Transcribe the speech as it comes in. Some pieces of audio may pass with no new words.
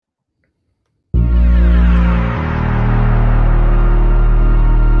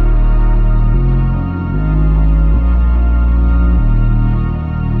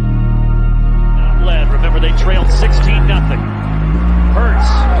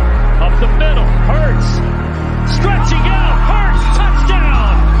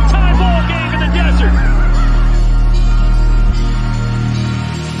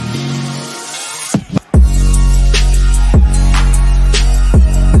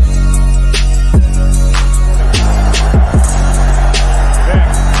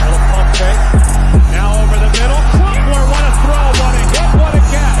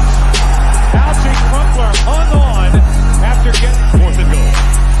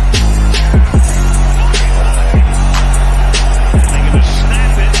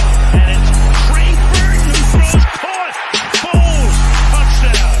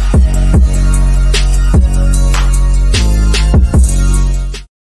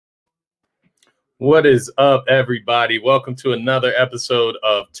What is up, everybody? Welcome to another episode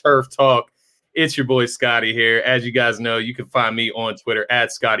of Turf Talk. It's your boy Scotty here. As you guys know, you can find me on Twitter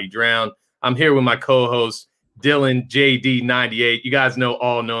at Scotty Drown. I'm here with my co-host Dylan JD98. You guys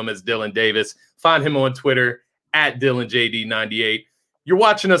all know him as Dylan Davis. Find him on Twitter at Dylan JD98. You're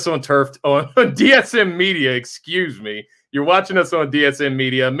watching us on DSM Media. Excuse me. You're watching us on DSM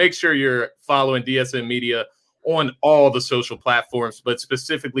Media. Make sure you're following DSM Media on all the social platforms, but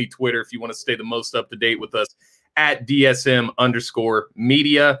specifically Twitter if you want to stay the most up to date with us at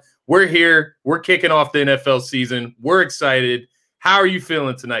DSM_media. We're here. We're kicking off the NFL season. We're excited. How are you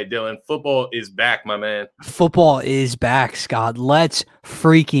feeling tonight, Dylan? Football is back, my man. Football is back, Scott. Let's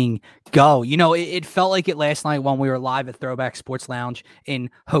freaking go. You know, it felt like it last night when we were live at Throwback Sports Lounge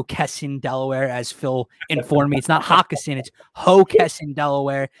in Hockessin, Delaware, as Phil informed me. It's not Hockessin, it's Hockessin,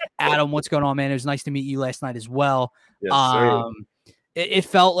 Delaware. Adam, what's going on, man? It was nice to meet you last night as well. Yes, sir. It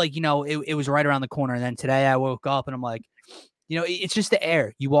felt like, it was right around the corner. And then today I woke up and I'm like, it's just the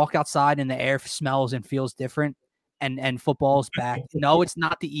air. You walk outside and the air smells and feels different. And football's back. No, it's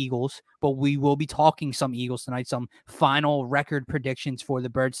not the Eagles, but we will be talking some Eagles tonight, some final record predictions for the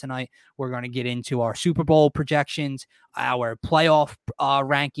Birds tonight. We're going to get into our Super Bowl projections, our playoff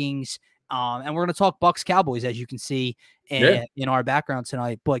rankings, and we're going to talk Bucks Cowboys, as you can see in our background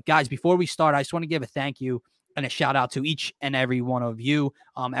tonight. But guys, before we start, I just want to give a thank you and a shout out to each and every one of you,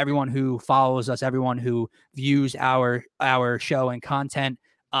 everyone who follows us, everyone who views our show and content.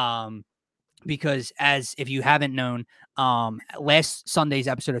 Because if you haven't known, last Sunday's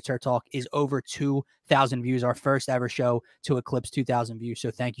episode of Turf Talk is over 2,000 views, our first ever show to eclipse 2,000 views.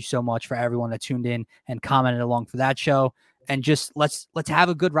 So thank you so much for everyone that tuned in and commented along for that show. And just let's have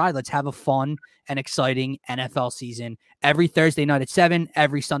a good ride. Let's have a fun and exciting NFL season every Thursday night at 7,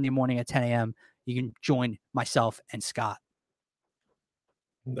 every Sunday morning at 10 a.m. You can join myself and Scott.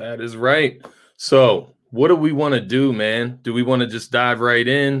 That is right. So what do we want to do, man? Do we want to just dive right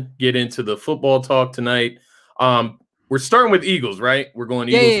in, get into the football talk tonight? We're starting with Eagles, right? We're going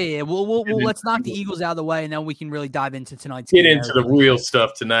Eagles. Yeah. We'll let's knock the Eagles out of the way, and then we can really dive into tonight's game. Get into the real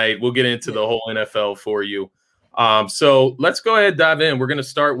stuff tonight. We'll get into the whole NFL for you. So let's go ahead and dive in. We're going to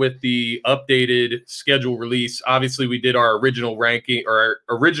start with the updated schedule release. Obviously, we did our original ranking or our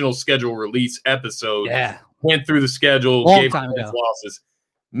original schedule release episode. Yeah. Went through the schedule, long time ago. Losses.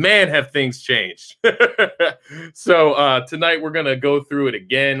 Man, have things changed. So tonight we're going to go through it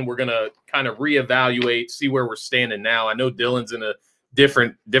again. We're going to kind of reevaluate, see where we're standing now. I know Dylan's in a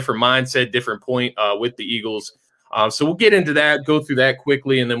different mindset, different point with the Eagles. So we'll get into that, go through that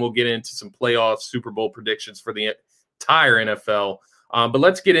quickly, and then we'll get into some playoff Super Bowl predictions for the entire NFL. But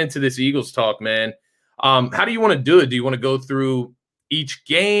let's get into this Eagles talk, man. How do you want to do it? Do you want to go through each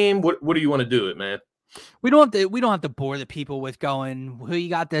game? What do you want to do it, man? We don't have to bore the people with going who you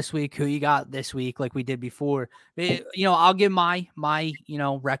got this week like we did before. I'll give my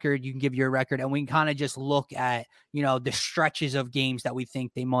record. You can give your record, and we can kind of just look at the stretches of games that we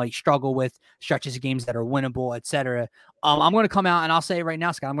think they might struggle with, stretches of games that are winnable, etc. I'm going to come out and I'll say right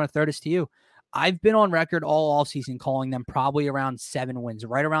now, Scott, I'm going to throw this to you. I've been on record all season calling them probably around 7 wins,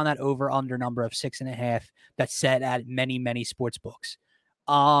 right around that over/under number of 6.5 that's set at many sports books.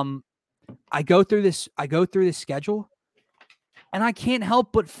 I go through this schedule, and I can't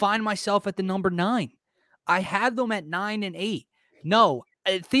help but find myself at the number 9. I had them at 9 and 8. No,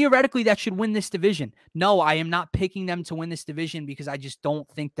 theoretically that should win this division. No, I am not picking them to win this division because I just don't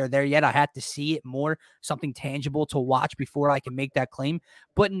think they're there yet. I had to see it more, something tangible to watch before I can make that claim.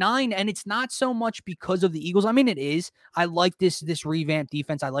 But 9, and it's not so much because of the Eagles. I mean, it is. I like this revamped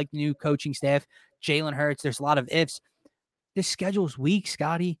defense. I like the new coaching staff, Jalen Hurts. There's a lot of ifs. This schedule's weak,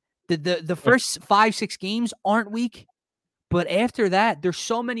 Scotty. The first 5-6 games aren't weak, but after that, there's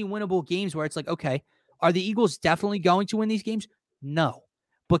so many winnable games where it's like, okay, are the Eagles definitely going to win these games? No.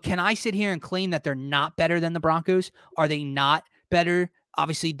 But can I sit here and claim that they're not better than the Broncos? Are they not better?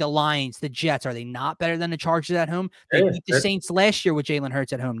 Obviously, the Lions, the Jets, are they not better than the Chargers at home? They beat the Saints last year with Jalen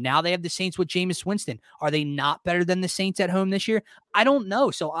Hurts at home. Now they have the Saints with Jameis Winston. Are they not better than the Saints at home this year? I don't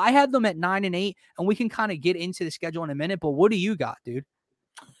know. So I have them at 9 and 8, and we can kind of get into the schedule in a minute. But what do you got, dude?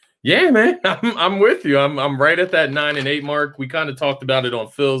 Yeah, man, I'm with you. I'm right at that 9 and 8 mark. We kind of talked about it on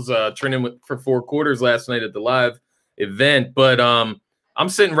Phil's trending for 4 quarters last night at the live event, but I'm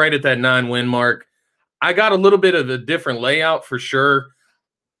sitting right at that 9 win mark. I got a little bit of a different layout for sure.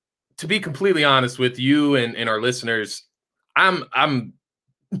 To be completely honest with you and our listeners,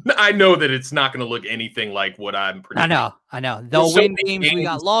 I know that it's not going to look anything like what I'm predicting. I know. They'll win games. We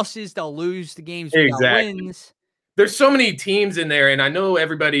got losses. They'll lose the games. We got wins. There's so many teams in there, and I know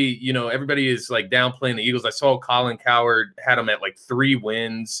everybody is like downplaying the Eagles. I saw Colin Cowherd had them at like 3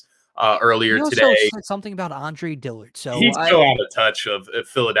 wins. earlier You also today. said something about Andre Dillard. So He's so out of touch of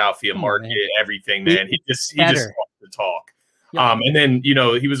Philadelphia market, man. everything, man. He just Better. wants to talk. Yep. And then,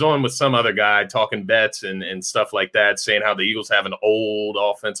 he was on with some other guy talking bets and stuff like that, saying how the Eagles have an old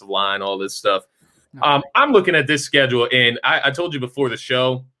offensive line, all this stuff. I'm looking at this schedule, and I told you before the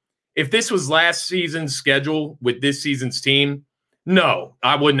show, if this was last season's schedule with this season's team, no,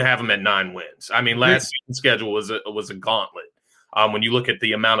 I wouldn't have them at 9 wins. I mean, last season's schedule was a gauntlet when you look at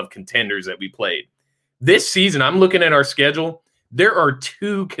the amount of contenders that we played. This season, I'm looking at our schedule. There are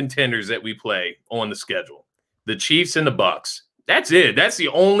 2 contenders that we play on the schedule, the Chiefs and the Bucks. That's it. That's the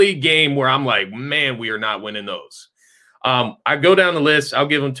only game where I'm like, man, we are not winning those. I go down the list. I'll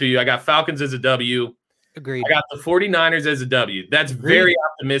give them to you. I got Falcons as a W. Agreed. I got the 49ers as a W. That's very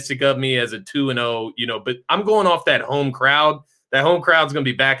optimistic of me as a 2-0, but I'm going off that home crowd. That home crowd's going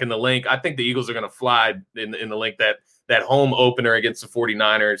to be back in the link. I think the Eagles are going to fly in the link, that home opener against the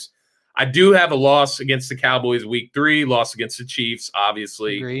 49ers. I do have a loss against the Cowboys week 3, loss against the Chiefs,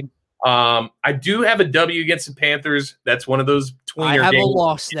 obviously. Agreed. I do have a W against the Panthers. That's one of those tweener games. I have a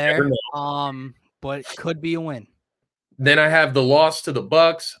loss there, but it could be a win. Then I have the loss to the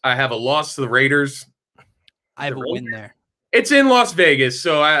Bucks. I have a loss to the Raiders. I have a win there. It's in Las Vegas,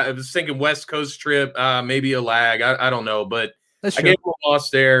 so I was thinking West Coast trip, maybe a lag. I don't know, but I gave a loss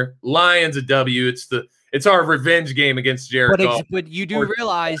there. Lions a W. It's our revenge game against Jared Goff. But you do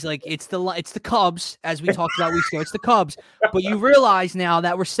realize, like, it's the Cubs, as we talked about weeks ago. It's the Cubs. But you realize now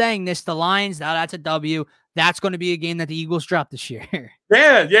that we're saying this, the Lions, now that's a W. That's going to be a game that the Eagles drop this year.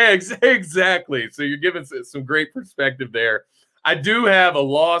 Yeah, exactly. So you're giving some great perspective there. I do have a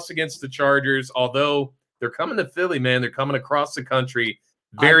loss against the Chargers, although they're coming to Philly, man. They're coming across the country.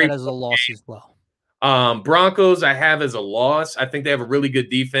 Very as a loss as well. Broncos, I have as a loss. I think they have a really good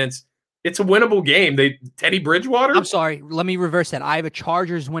defense. It's a winnable game. Teddy Bridgewater? I'm sorry. Let me reverse that. I have a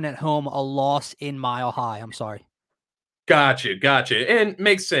Chargers win at home, a loss in Mile High. I'm sorry. Gotcha. And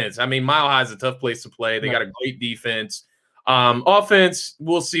makes sense. I mean, Mile High is a tough place to play. They got a great defense. Offense,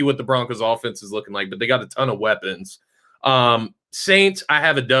 we'll see what the Broncos offense is looking like, but they got a ton of weapons. Saints, I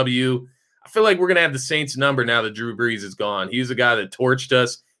have a W. I feel like we're going to have the Saints number now that Drew Brees is gone. He's a guy that torched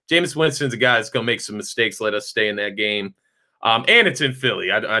us. Jameis Winston's a guy that's going to make some mistakes, let us stay in that game. And it's in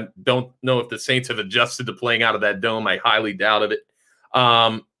Philly. I don't know if the Saints have adjusted to playing out of that dome. I highly doubt it.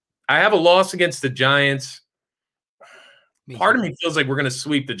 I have a loss against the Giants. Part of me feels like we're going to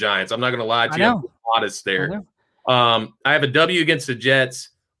sweep the Giants. I'm not going to lie to you. I'm modest there. I have a W against the Jets,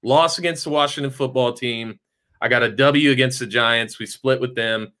 loss against the Washington football team. I got a W against the Giants. We split with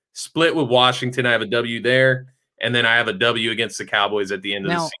them, split with Washington. I have a W there. And then I have a W against the Cowboys at the end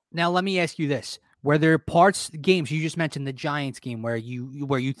of the season. Now, let me ask you this. Were there games you just mentioned, the Giants game, where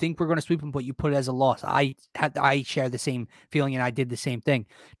you think we're going to sweep them, but you put it as a loss? I share the same feeling, and I did the same thing.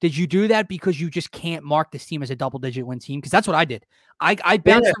 Did you do that because you just can't mark this team as a double-digit win team? Because that's what I did. I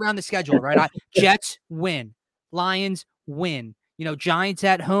bounced around the schedule, right? Jets win, Lions win, Giants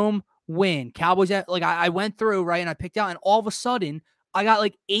at home win, Cowboys at I went through, right, and I picked out, and all of a sudden I got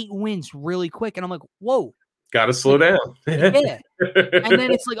 8 wins really quick, and I'm like, whoa. Got to slow down. Yeah. And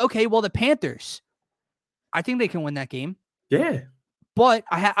then it's okay, well, the Panthers, I think they can win that game. Yeah. But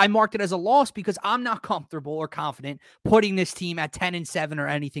I marked it as a loss because I'm not comfortable or confident putting this team at 10-7 or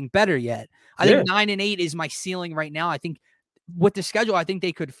anything better yet. I think 9-8 is my ceiling right now. I think with the schedule, I think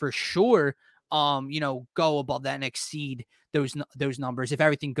they could for sure, go above that and exceed those numbers if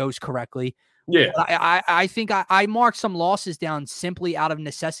everything goes correctly. Yeah. I think I marked some losses down simply out of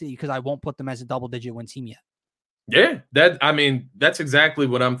necessity because I won't put them as a double-digit win team yet. Yeah, that's exactly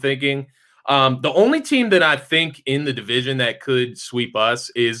what I'm thinking. The only team that I think in the division that could sweep us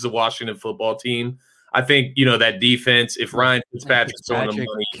is the Washington football team. I think, that defense, if Ryan Fitzpatrick's on the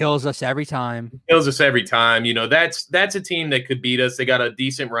money, kills us every time. That's a team that could beat us. They got a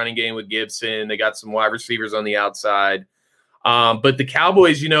decent running game with Gibson. They got some wide receivers on the outside. But the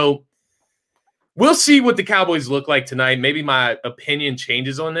Cowboys, we'll see what the Cowboys look like tonight. Maybe my opinion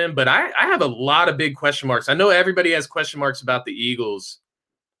changes on them, but I have a lot of big question marks. I know everybody has question marks about the Eagles.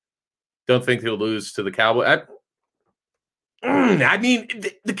 Don't think he'll lose to the Cowboys.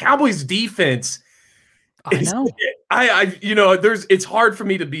 The Cowboys defense. I know. It's hard for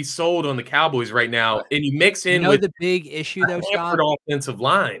me to be sold on the Cowboys right now. And you mix in with the big issue though, Scott. Offensive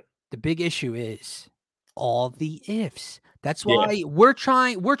line. The big issue is all the ifs. That's why we're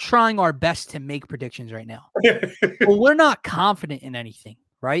trying our best to make predictions right now. But we're not confident in anything,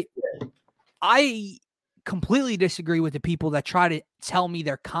 right? I completely disagree with the people that try to tell me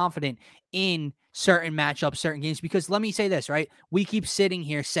they're confident in certain matchups, certain games, because let me say this, right? We keep sitting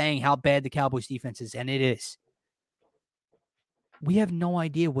here saying how bad the Cowboys defense is, and it is. we have no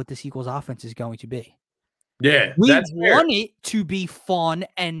idea what this Eagles offense is going to be. Yeah, We that's want fair. it to be fun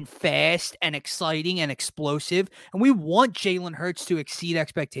and fast and exciting and explosive. And we want Jalen Hurts to exceed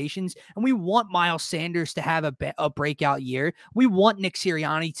expectations. And we want Miles Sanders to have a breakout year. We want Nick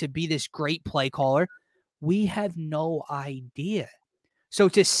Sirianni to be this great play caller. We have no idea. So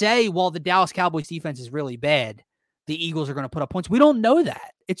to say, well, the Dallas Cowboys defense is really bad, the Eagles are going to put up points, we don't know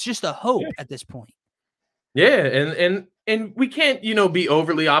that. It's just a hope at this point. Yeah, and we can't, be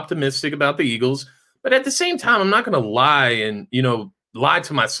overly optimistic about the Eagles, but at the same time, I'm not going to lie and, lie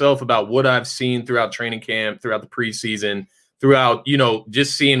to myself about what I've seen throughout training camp, throughout the preseason, throughout,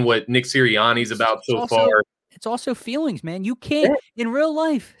 just seeing what Nick Sirianni's about so far. It's also feelings, man. You can't in real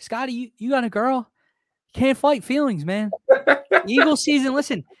life, Scotty, you got a girl. You can't fight feelings, man. Eagles season,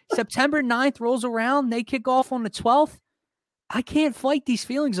 listen, September 9th rolls around, they kick off on the 12th. I can't fight these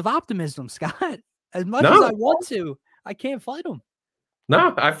feelings of optimism, Scott. As much as I want to, I can't fight them.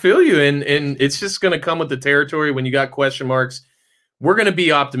 No, I feel you. And it's just going to come with the territory when you got question marks. We're going to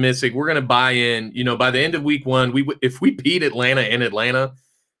be optimistic. We're going to buy in. By the end of week 1, if we beat Atlanta in Atlanta,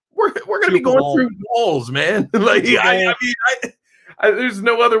 we're going to be going through walls, man. Like, there's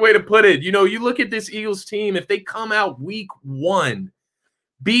no other way to put it. You look at this Eagles team, if they come out week 1,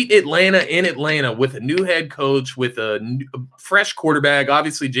 beat Atlanta in Atlanta with a new head coach, with a fresh quarterback.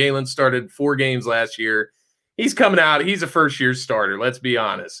 Obviously, Jalen started 4 games last year. He's coming out. He's a first-year starter. Let's be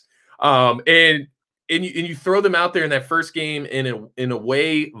honest. And you throw them out there in that first game in a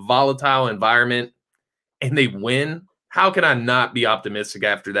way volatile environment, and they win. How can I not be optimistic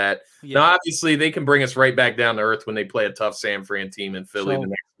after that? Yeah. Now, obviously, they can bring us right back down to earth when they play a tough San Fran team in Philly the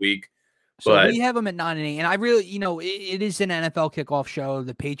next week. So we have them at 9-8, and I really, it is an NFL kickoff show.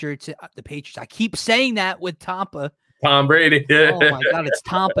 The Patriots. I keep saying that with Tampa. Tom Brady. Oh my God, it's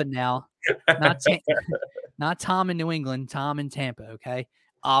Tampa now, not Tom in New England. Tom in Tampa. Okay,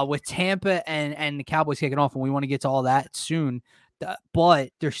 with Tampa and the Cowboys kicking off, and we want to get to all that soon. But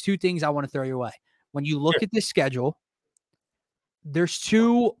there's 2 things I want to throw your way. When you look at the schedule, there's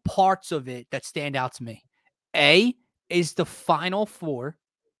 2 parts of it that stand out to me. A is the Final 4.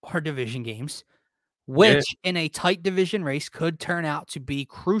 Our division games, which in a tight division race could turn out to be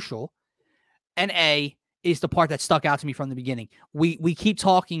crucial. And A is the part that stuck out to me from the beginning. We keep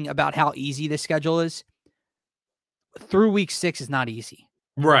talking about how easy this schedule is. Through week 6 is not easy.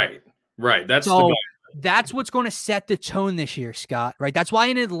 Right. That's what's going to set the tone this year, Scott. Right. That's why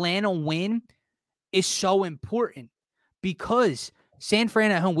an Atlanta win is so important, because San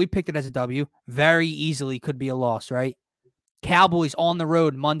Fran at home, we picked it as a W. Very easily could be a loss, right? Cowboys on the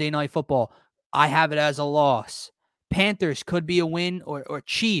road, Monday Night Football. I have it as a loss. Panthers could be a win, or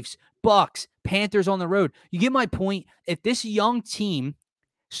Chiefs, Bucks, Panthers on the road. You get my point. If this young team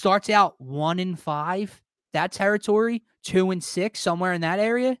starts out 1-5, that territory, 2-6, somewhere in that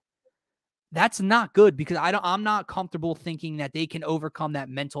area, that's not good, because I'm not comfortable thinking that they can overcome that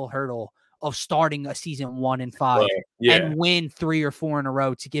mental hurdle of starting a season 1-5 and win 3 or 4 in a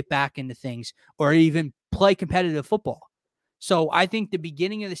row to get back into things, or even play competitive football. So I think the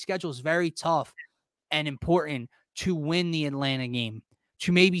beginning of the schedule is very tough and important to win the Atlanta game,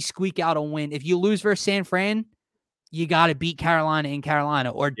 to maybe squeak out a win. If you lose versus San Fran, you got to beat Carolina in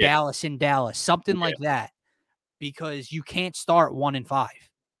Carolina, or Dallas in Dallas, something like that, because you can't start 1-5.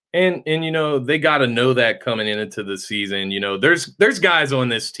 And they got to know that coming into the season. There's guys on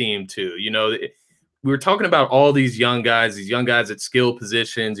this team too. We were talking about all these young guys at skill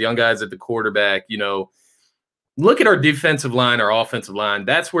positions, young guys at the quarterback. Look at our defensive line, our offensive line.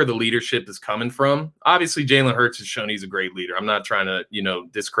 That's where the leadership is coming from. Obviously, Jalen Hurts has shown he's a great leader. I'm not trying to,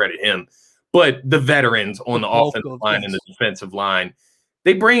 discredit him. But the veterans on the offensive line and the defensive line,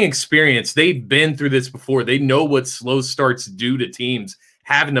 they bring experience. They've been through this before. They know what slow starts do to teams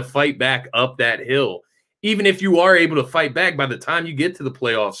having to fight back up that hill. Even if you are able to fight back, by the time you get to the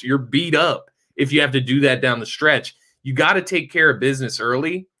playoffs, you're beat up if you have to do that down the stretch. You got to take care of business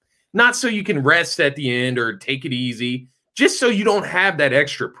early. Not so you can rest at the end or take it easy, just so you don't have that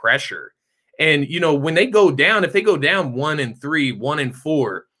extra pressure. And, when they go down, if they go down 1-3,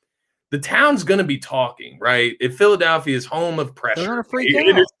 1-4, the town's going to be talking, right? If Philadelphia is home of pressure. They're going to freak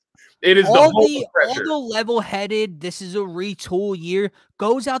out. It is all the home of pressure. All the level-headed, this is a retool year,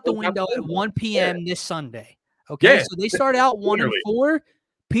 goes out the window at 1 p.m. this Sunday. Okay, so they start out 1-4.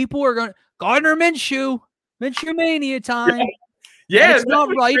 People are going, Gardner Minshew mania time. Yeah, it's not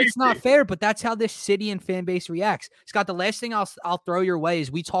right. Crazy. It's not fair, but that's how this city and fan base reacts. Scott, the last thing I'll throw your way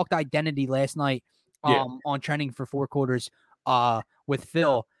is we talked identity last night on Trending for 4 Quarters with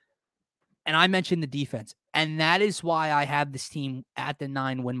Phil, and I mentioned the defense, and that is why I have this team at the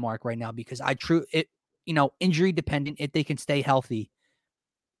 9-win mark right now, because injury dependent if they can stay healthy.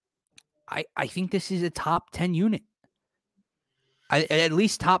 I think this is a top 10 unit. At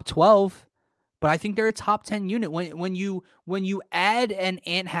least top 12, but I think they're a top 10 unit. When you add an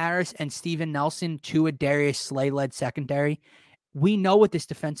Ant Harris and Steven Nelson to a Darius Slay-led secondary, we know what this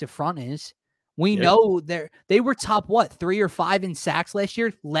defensive front is. We know they were top 3 or 5 in sacks last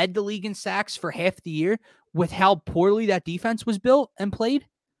year, led the league in sacks for half the year with how poorly that defense was built and played.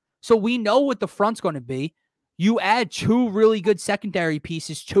 So we know what the front's going to be. You add 2 really good secondary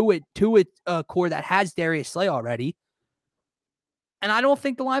pieces to a core that has Darius Slay already. And I don't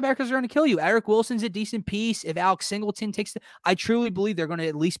think the linebackers are going to kill you. Eric Wilson's a decent piece. If Alex Singleton I truly believe they're going to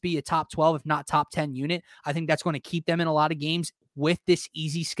at least be a top 12, if not top 10 unit. I think that's going to keep them in a lot of games with this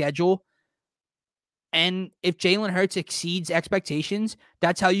easy schedule. And if Jalen Hurts exceeds expectations,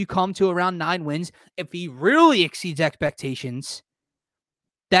 that's how you come to around 9 wins. If he really exceeds expectations,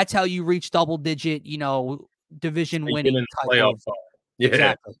 that's how you reach double-digit, division winning playoff. Yeah,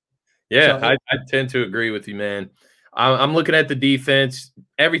 exactly. Yeah, so I tend to agree with you, man. I'm looking at the defense,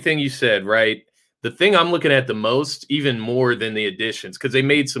 everything you said, right? The thing I'm looking at the most, even more than the additions, because they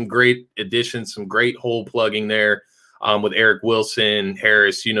made some great additions, some great hole plugging there with Eric Wilson,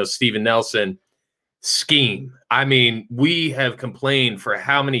 Harris, Steven Nelson. Scheme. I mean, we have complained for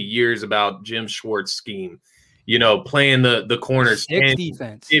how many years about Jim Schwartz's scheme, playing the corners 10,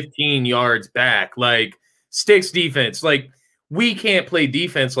 defense. 15 yards back, like sticks defense. Like, we can't play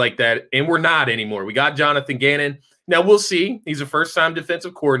defense like that, and we're not anymore. We got Jonathan Gannon. Now, we'll see. He's a first-time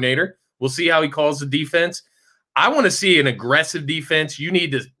defensive coordinator. We'll see how he calls the defense. I want to see an aggressive defense. You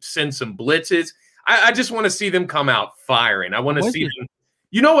need to send some blitzes. I just want to see them come out firing. I want to see them.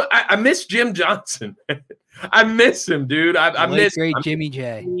 You know what? I miss Jim Johnson. I miss him, dude. I miss great Jimmy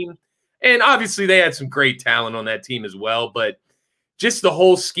J. And obviously they had some great talent on that team as well, but just the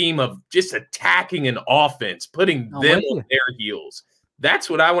whole scheme of just attacking an offense, putting them on their heels. That's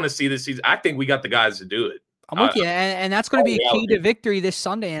what I want to see this season. I think we got the guys to do it. I'm with you, and that's going to be a key to victory this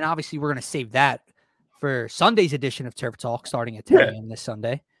Sunday, and obviously we're going to save that for Sunday's edition of Turf Talk starting at 10 a.m. this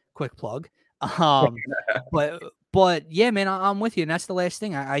Sunday. Quick plug. But yeah, man, I'm with you. And that's the last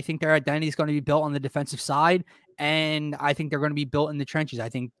thing. I think their identity is going to be built on the defensive side. And I think they're going to be built in the trenches. I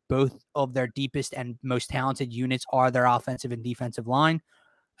think both of their deepest and most talented units are their offensive and defensive line.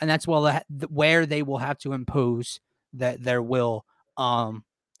 And that's where they will have to impose their will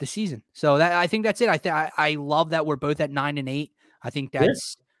the season. So I think that's it. I love that we're both at 9-8. I think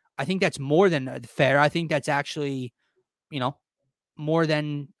that's more than fair. I think that's actually, more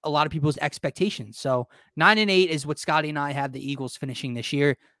than a lot of people's expectations. So 9-8 is what Scotty and I have the Eagles finishing this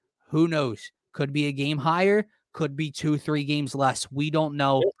year. Who knows? Could be a game higher, could be 2-3 games less. We don't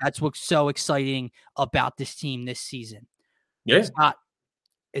know. That's what's so exciting about this team this season. Yeah. Scott,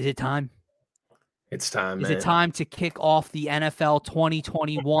 is it time? It's time, man. Is it time to kick off the NFL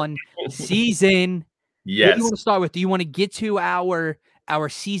 2021 season? Yes. What do you want to start with? Do you want to get to our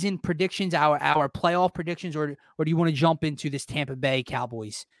season predictions, our playoff predictions, or do you want to jump into this Tampa Bay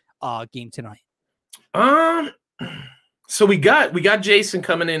Cowboys game tonight? So we got Jason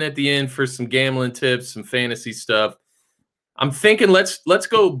coming in at the end for some gambling tips, some fantasy stuff. I'm thinking let's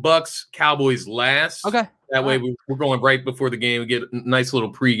go Bucks Cowboys last. Okay. That way we're going right before the game. We get a nice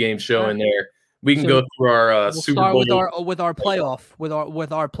little pregame show in there. We can go through our Super Bowl with our playoff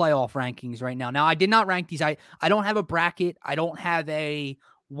rankings right now. Now I did not rank these. I don't have a bracket. I don't have a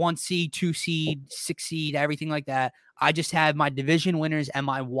 1 seed, 2 seed, 6 seed, everything like that. I just have my division winners and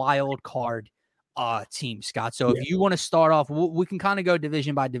my wild card team, Scott. So if you want to start off, we can kind of go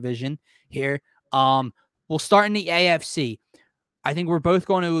division by division here. We'll start in the AFC. I think we're both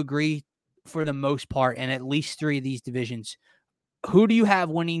going to agree for the most part in at least 3 of these divisions. Who do you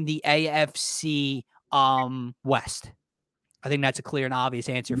have winning the AFC West? I think that's a clear and obvious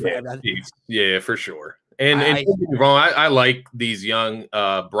answer for everybody. Yeah, for sure. And don't get me wrong, I like these young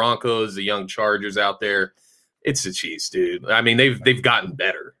Broncos, the young Chargers out there. It's the Chiefs, dude. I mean, they've gotten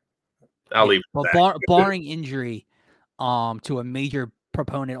better. I'll leave it at that. Barring injury to a major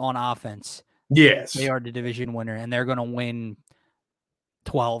proponent on offense, yes, they are the division winner, and they're going to win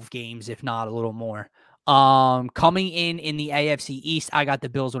 12 games, if not a little more. Coming in the AFC East, I got the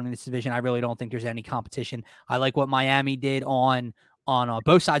Bills winning this division. I really don't think there's any competition. I like what Miami did on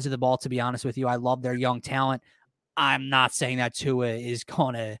both sides of the ball, to be honest with you. I love their young talent. I'm not saying that Tua is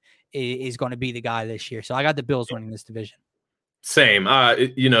gonna be the guy this year. So I got the Bills winning this division. Same. They're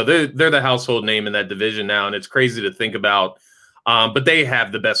the household name in that division now, and it's crazy to think about. But they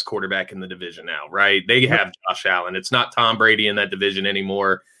have the best quarterback in the division now, right? They have Josh Allen. It's not Tom Brady in that division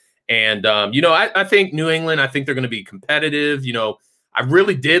anymore. And, I think New England, I think they're going to be competitive. I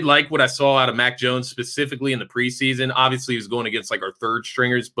really did like what I saw out of Mac Jones, specifically in the preseason. Obviously, he was going against like our third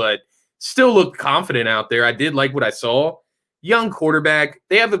stringers, but still looked confident out there. I did like what I saw. Young quarterback.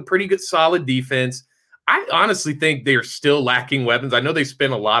 They have a pretty good, solid defense. I honestly think they're still lacking weapons. I know they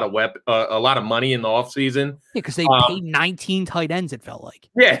spent a lot of money in the offseason. Yeah, because they paid 19 tight ends, it felt like.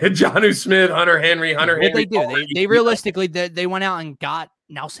 Yeah, Jonnu Smith, Hunter Henry. What they do? They realistically they went out and got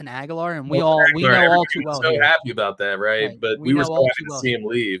Nelson Aguilar, and we know all too well. So happy about that, right? But we were so happy to see him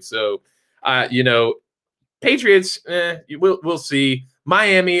leave. So, Patriots, we'll see.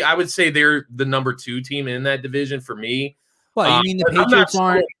 Miami, I would say they're the number 2 team in that division for me. Well, you mean the Patriots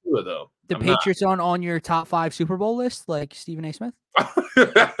aren't? Though. The Patriots aren't on your top 5 Super Bowl list, like Stephen A. Smith?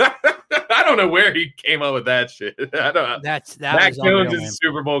 I don't know where he came up with that shit. I don't. Mac Jones is a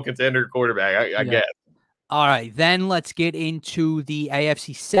Super Bowl contender quarterback. I guess. All right, then let's get into the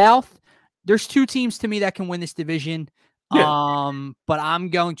AFC South. There's 2 teams to me that can win this division. Yeah. But I'm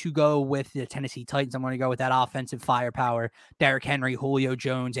going to go with the Tennessee Titans. I'm going to go with that offensive firepower. Derrick Henry, Julio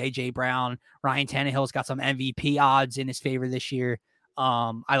Jones, AJ Brown, Ryan Tannehill's got some MVP odds in his favor this year.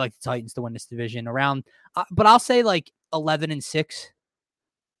 I like the Titans to win this division but I'll say like 11-6.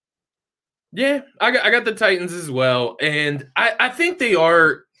 Yeah, I got the Titans as well, and I think they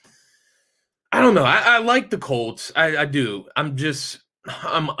are. I don't know. I like the Colts. I do. I'm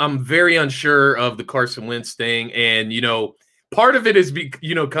very unsure of the Carson Wentz thing, and part of it is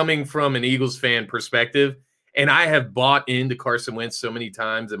coming from an Eagles fan perspective, and I have bought into Carson Wentz so many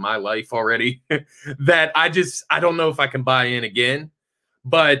times in my life already that I don't know if I can buy in again.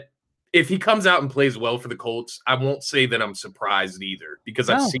 But if he comes out and plays well for the Colts, I won't say that I'm surprised either,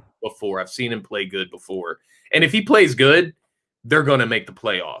 because I've seen it before. I've seen him play good before, and if he plays good, they're going to make the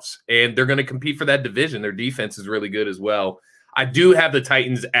playoffs, and they're going to compete for that division. Their defense is really good as well. I do have the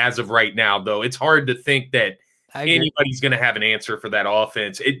Titans as of right now, though. It's hard to think that anybody's going to have an answer for that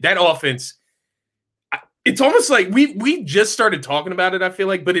offense. That offense, it's almost like we just started talking about it, I feel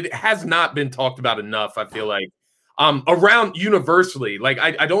like, but it has not been talked about enough, I feel like, around universally. Like,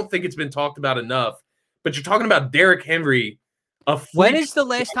 I don't think it's been talked about enough, but you're talking about Derrick Henry. When is the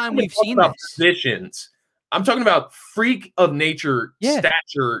last time we've seen this? Positions. I'm talking about freak of nature,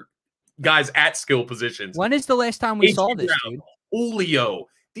 stature guys at skill positions. When is the last time we saw this, dude? Julio.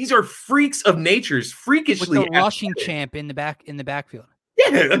 These are freaks of natures, freakishly with the rushing champ in the backfield.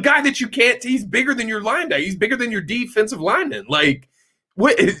 Yeah, a guy that you can't. He's bigger than your linebacker. He's bigger than your defensive lineman. Like,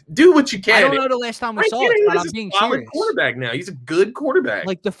 do what you can. I don't know the last time we saw it, but I'm being serious. Quarterback now. He's a good quarterback.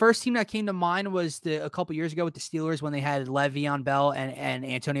 Like, the first team that came to mind was a couple years ago with the Steelers when they had Le'Veon Bell and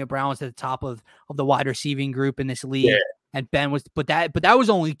Antonio Brown was at the top of the wide receiving group in this league, and Ben was. But that was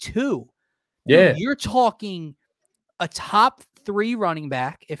only 2. Yeah, you're talking a top 3 running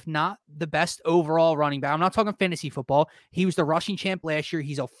back, if not the best overall running back. I'm not talking fantasy football. He was the rushing champ last year.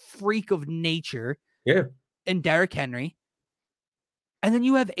 He's a freak of nature. Yeah, and Derrick Henry. And then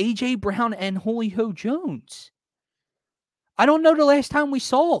you have A.J. Brown and Julio Jones. I don't know the last time we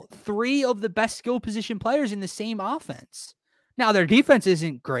saw 3 of the best skill position players in the same offense. Now, their defense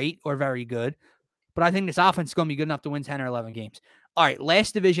isn't great or very good, but I think this offense is going to be good enough to win 10 or 11 games. All right,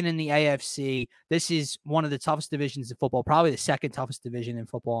 last division in the AFC. This is one of the toughest divisions in football, probably the second toughest division in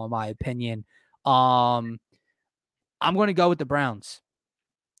football, in my opinion. I'm going to go with the Browns.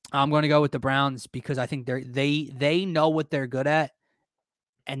 I'm going to go with the Browns because I think they know what they're good at,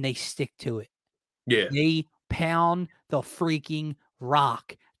 and they stick to it. Yeah. They pound the freaking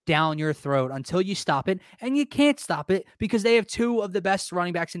rock down your throat until you stop it, and you can't stop it because they have 2 of the best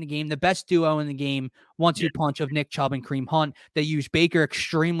running backs in the game, the best duo in the game, 1-2 punch of Nick Chubb and Kareem Hunt. They use Baker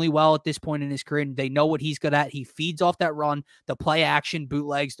extremely well at this point in his career, and they know what he's good at. He feeds off that run, the play action,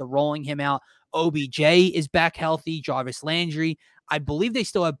 bootlegs, the rolling him out. OBJ is back healthy. Jarvis Landry. I believe they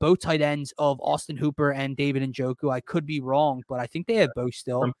still have both tight ends of Austin Hooper and David Njoku. I could be wrong, but I think they have both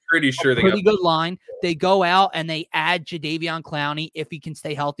still. I'm pretty sure they pretty good line. They go out and they add Jadeveon Clowney if he can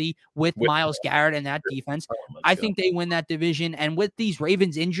stay healthy with Myles Garrett and that defense. I think they win that division. And with these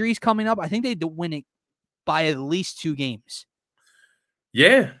Ravens injuries coming up, I think they win it by at least 2 games.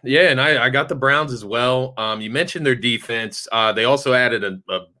 Yeah, and I got the Browns as well. You mentioned their defense. They also added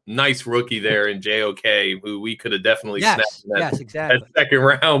a nice rookie there in JOK, who we could have definitely snapped in that second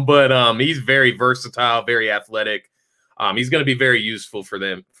round. But he's very versatile, very athletic. He's going to be very useful for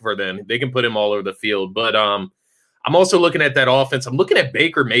them. They can put him all over the field. But I'm also looking at that offense. I'm looking at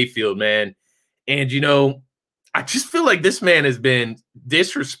Baker Mayfield, man. And, I just feel like this man has been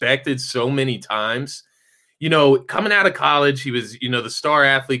disrespected so many times. Coming out of college, he was, the star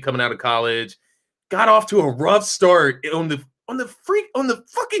athlete coming out of college, got off to a rough start on the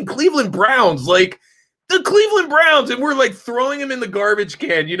fucking Cleveland Browns. Like, the Cleveland Browns, and we're like throwing them in the garbage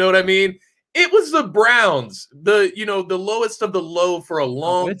can. You know what I mean? It was the Browns, the lowest of the low for a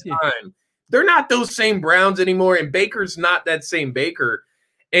long time. They're not those same Browns anymore, and Baker's not that same Baker.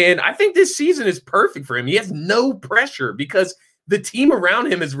 And I think this season is perfect for him. He has no pressure because the team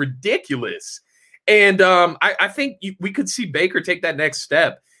around him is ridiculous. And I think we could see Baker take that next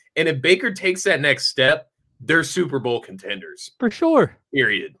step. And if Baker takes that next step, they're Super Bowl contenders. For sure.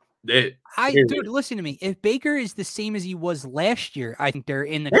 Period. Dude, listen to me. If Baker is the same as he was last year, I think they're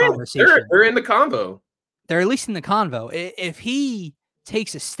in the conversation. They're in the convo. They're at least in the convo. If he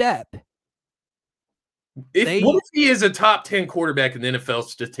takes a step. What if he is a top 10 quarterback in the NFL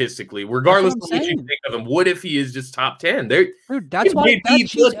statistically, regardless of what you think of him? What if he is just top 10? Dude, that's why.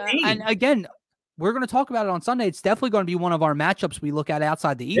 And again, we're going to talk about it on Sunday. It's definitely going to be one of our matchups we look at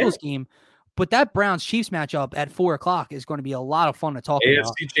outside the Eagles game. But that Browns-Chiefs matchup at 4:00 is going to be a lot of fun to talk about.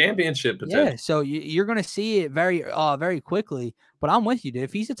 AFC Championship potential. Yeah, so you're going to see it very, very quickly. But I'm with you, dude.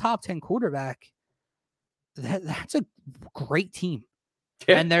 If he's a top 10 quarterback, that's a great team.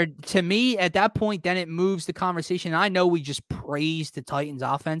 Yeah. And to me, at that point, then it moves the conversation. I know we just praised the Titans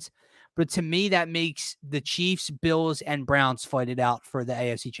offense, but to me, that makes the Chiefs, Bills, and Browns fight it out for the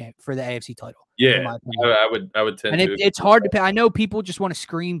AFC title. Yeah, I would tend to. It's hard to pay. I know people just want to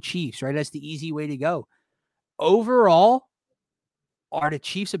scream Chiefs, right? That's the easy way to go. Overall, are the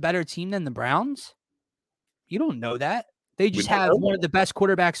Chiefs a better team than the Browns? You don't know that. They just have one of the best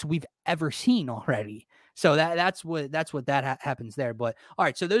quarterbacks we've ever seen already. So that's what happens there. But all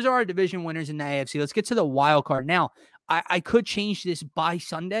right, so those are our division winners in the AFC. Let's get to the wild card. Now, I could change this by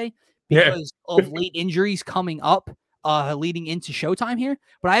Sunday because of late injuries coming up, leading into showtime here.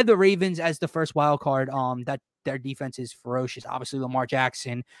 But I have the Ravens as the first wild card. That their defense is ferocious. Obviously, Lamar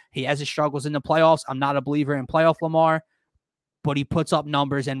Jackson, he has his struggles in the playoffs. I'm not a believer in playoff Lamar, but he puts up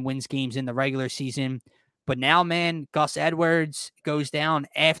numbers and wins games in the regular season. But now, man, Gus Edwards goes down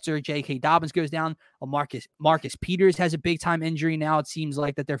after J.K. Dobbins goes down. Marcus Peters has a big-time injury now. It seems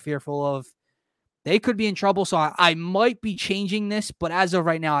like that they're fearful of. They could be in trouble, so I might be changing this. But as of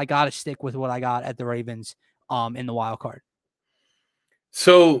right now, I got to stick with what I got at the Ravens in the wild card.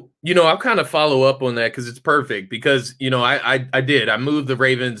 So, I'll kind of follow up on that because it's perfect because, I moved the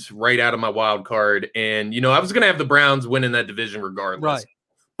Ravens right out of my wild card. And, I was going to have the Browns winning that division regardless. Right.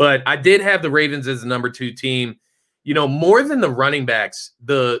 But I did have the Ravens as the number 2 team. More than the running backs,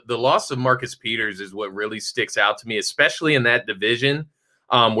 the loss of Marcus Peters is what really sticks out to me, especially in that division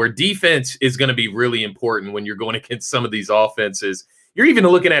where defense is going to be really important when you're going against some of these offenses. You're even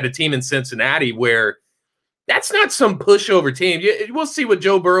looking at a team in Cincinnati where that's not some pushover team. We'll see what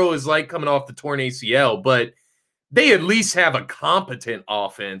Joe Burrow is like coming off the torn ACL, but they at least have a competent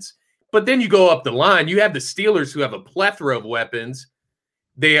offense. But then you go up the line, you have the Steelers who have a plethora of weapons.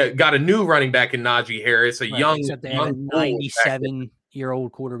 They got a new running back in Najee Harris, young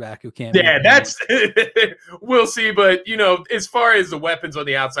 97-year-old quarterback who can't. Yeah, that's we'll see. But as far as the weapons on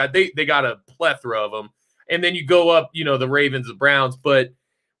the outside, they got a plethora of them. And then you go up, the Ravens, the Browns. But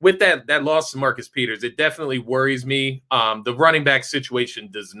with that loss to Marcus Peters, it definitely worries me. The running back situation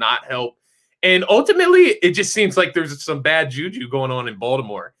does not help, and ultimately, it just seems like there's some bad juju going on in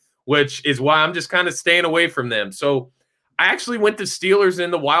Baltimore, which is why I'm just kind of staying away from them. So I actually went to Steelers in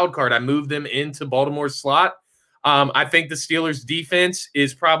the wild card. I moved them into Baltimore's slot. I think the Steelers' defense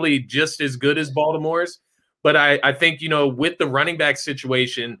is probably just as good as Baltimore's, but I think, with the running back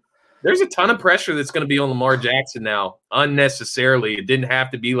situation, there's a ton of pressure that's going to be on Lamar Jackson now, unnecessarily. It didn't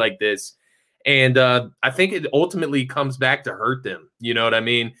have to be like this. And I think it ultimately comes back to hurt them. You know what I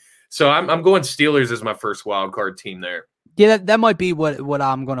mean? So I'm going Steelers as my first wild card team there. Yeah, that might be what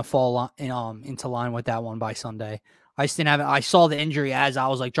I'm going to fall into line with that one by Sunday. I just didn't have it. I saw the injury as I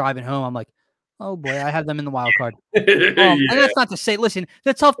was driving home. I'm like, oh boy, I have them in the wild card. And that's not to say, listen,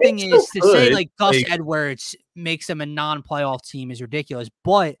 the tough thing is to say Gus Edwards makes them a non-playoff team is ridiculous.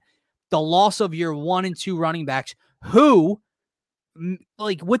 But the loss of your 1 and 2 running backs who,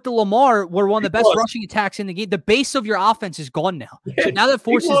 with the Lamar, were one of the best rushing attacks in the game. The base of your offense is gone now. So now that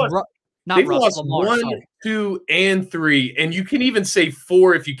forces Lamar. 1, 2, and 3. And you can even say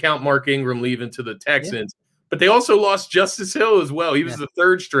 4 if you count Mark Ingram leaving to the Texans. Yeah. But they also lost Justice Hill as well. He was the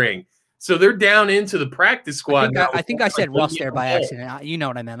 3rd string. So they're down into the practice squad. I think I said Russ there by accident. You know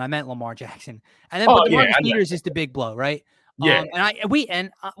what I meant. I meant Lamar Jackson. And then Marcus Peters is the big blow, right? Yeah. Wait,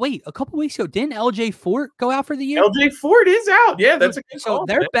 a couple weeks ago, didn't LJ Fort go out for the year? LJ Fort is out. Yeah, that's a good call. So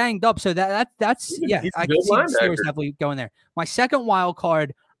they're banged up. So that's I can see the Steelers definitely going there. My second wild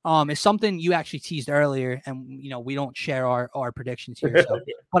card is something you actually teased earlier, and we don't share our predictions here. So,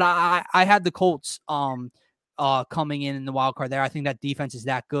 but I had the Colts coming in the wild card there. I think that defense is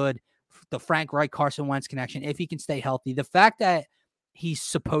that good. the Frank Reich, Carson Wentz connection, if he can stay healthy. The fact that he's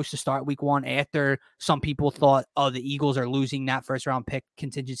supposed to start week 1 after some people thought, oh, the Eagles are losing that first round pick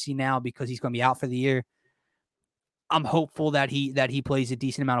contingency now because he's going to be out for the year. I'm hopeful that he plays a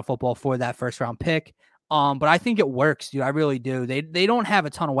decent amount of football for that first round pick. But I think it works, dude. I really do. They don't have a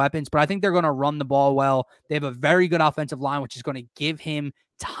ton of weapons, but I think they're going to run the ball well. They have a very good offensive line, which is going to give him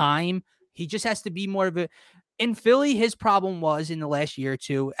time. He just has to be more of a. In Philly, his problem was in the last year or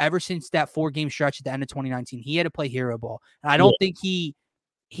two, ever since that 4-game stretch at the end of 2019, he had to play hero ball. And I don't think he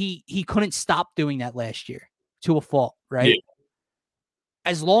couldn't stop doing that last year to a fault, right? Yeah.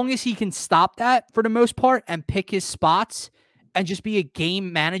 As long as he can stop that for the most part and pick his spots and just be a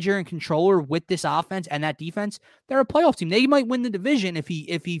game manager and controller with this offense and that defense, they're a playoff team. They might win the division if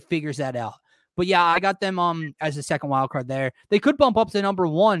he figures that out. But yeah, I got them as the second wild card there. They could bump up to number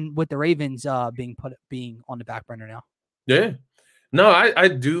 1 with the Ravens being on the back burner now. Yeah. No, I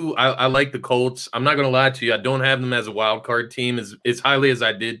do. I like the Colts. I'm not going to lie to you. I don't have them as a wild card team as highly as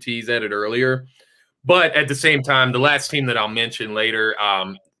I did tease at it earlier. But at the same time, the last team that I'll mention later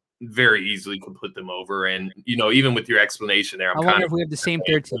very easily could put them over. And, even with your explanation there, I wonder if we have the same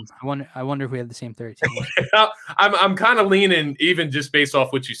third team. I wonder if we have the same third team. I'm kind of leaning, even just based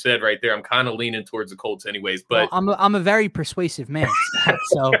off what you said right there, I'm kind of leaning towards the Colts anyways. But I'm a very persuasive man.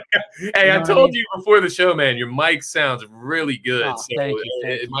 So hey, I told you before the show, man, your mic sounds really good. Oh, so thank you.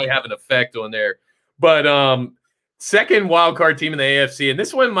 It might have an effect on there. But second wild card team in the AFC, and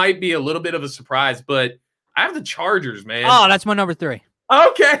this one might be a little bit of a surprise, but I have the Chargers, man. Oh, that's my number 3.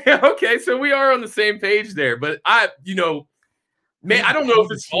 Okay. So we are on the same page there. But I don't know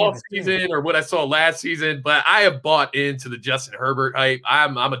if it's off season or what I saw last season, but I have bought into the Justin Herbert hype.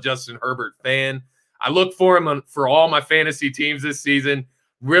 I'm a Justin Herbert fan. I look for him for all my fantasy teams this season.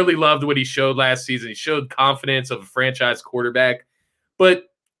 Really loved what he showed last season. He showed confidence of a franchise quarterback. But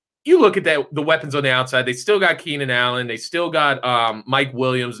you look at the weapons on the outside. They still got Keenan Allen. They still got Mike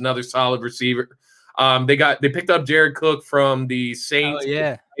Williams, another solid receiver. They picked up Jared Cook from the Saints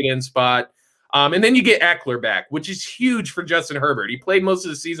end spot. And then you get Eckler back, which is huge for Justin Herbert. He played most of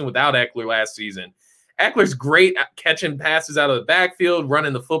the season without Eckler last season. Eckler's great at catching passes out of the backfield,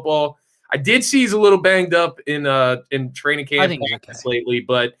 running the football. I did see he's a little banged up in training camp lately,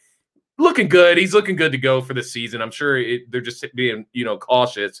 but looking good. He's looking good to go for the season. I'm sure they're just being,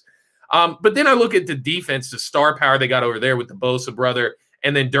 cautious. But then I look at the defense, the star power they got over there with the Bosa brother,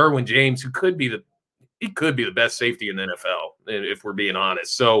 and then Derwin James, who could be the best safety in the NFL, if we're being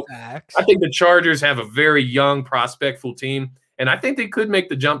honest. So Facts. I think the Chargers have a very young, prospectful team, and I think they could make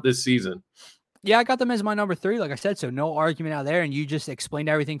the jump this season. Yeah, I got them as my number 3, like I said, so no argument out there, and you just explained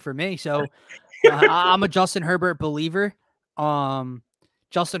everything for me. So I'm a Justin Herbert believer.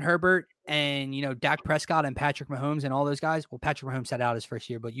 Justin Herbert and, Dak Prescott and Patrick Mahomes and all those guys. Well, Patrick Mahomes sat out his first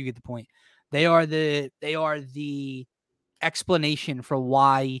year, but you get the point. They are the explanation for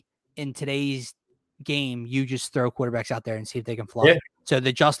why in today's game you just throw quarterbacks out there and see if they can fly. Yeah. So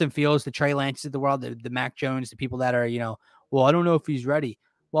the Justin Fields, the Trey Lances of the world, the Mac Jones, the people that are, well, I don't know if he's ready.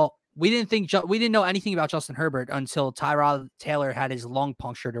 Well, we didn't know anything about Justin Herbert until Tyrod Taylor had his lung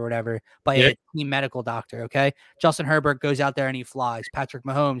punctured or whatever by a team medical doctor. Okay. Justin Herbert goes out there and he flies. Patrick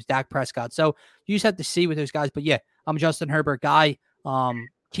Mahomes, Dak Prescott. So you just have to see with those guys. But yeah, I'm a Justin Herbert guy.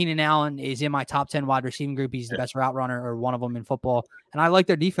 Keenan Allen is in my top 10 wide receiving group. He's the best route runner or one of them in football. And I like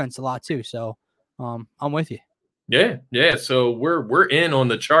their defense a lot too. So I'm with you. Yeah. So we're in on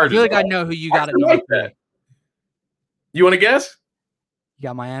the Chargers. I feel like I know who you got. That. You want to guess? You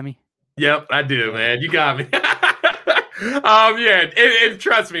got Miami? Yep, I do, man. You got me. And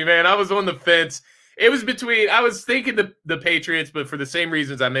trust me, man, I was on the fence. It was between, I was thinking the Patriots, but for the same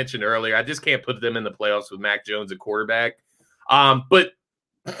reasons I mentioned earlier, I just can't put them in the playoffs with Mac Jones at quarterback. But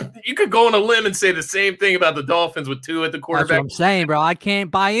you could go on a limb and say the same thing about the Dolphins with Tua at the quarterback. That's what I'm saying, bro. I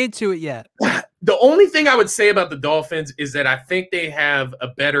can't buy into it yet. The only thing I would say about the Dolphins is that I think they have a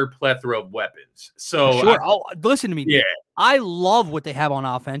better plethora of weapons. So sure. Listen to me. Yeah. I love what they have on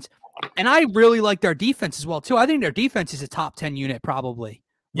offense, and I really like their defense as well, too. I think their defense is a top 10 unit probably.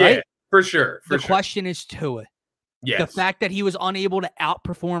 Right? Yeah, for sure. The question is Tua. Yes. The fact that he was unable to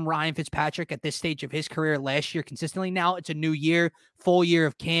outperform Ryan Fitzpatrick at this stage of his career last year consistently. Now it's a new year, full year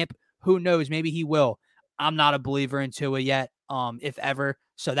of camp. Who knows? Maybe he will. I'm not a believer in Tua yet, if ever.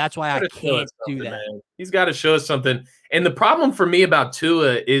 So that's why I can't do that. Man. He's got to show us something. And the problem for me about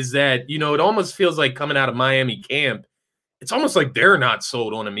Tua is that, it almost feels like coming out of Miami camp, it's almost like they're not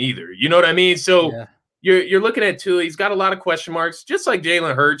sold on him either. You know what I mean? So you're looking at Tua. He's got a lot of question marks, just like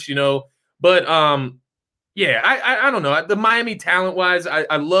Jalen Hurts, But I don't know. The Miami talent-wise,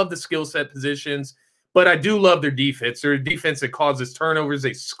 I love the skill set positions, but I do love their defense. They're a defense that causes turnovers.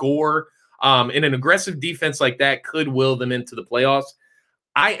 They score. And an aggressive defense like that could will them into the playoffs.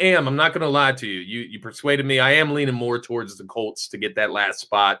 I'm not going to lie to you. You persuaded me. I am leaning more towards the Colts to get that last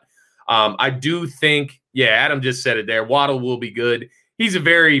spot. I do think, Adam just said it there. Waddle will be good. He's a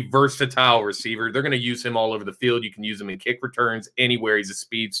very versatile receiver. They're going to use him all over the field. You can use him in kick returns anywhere. He's a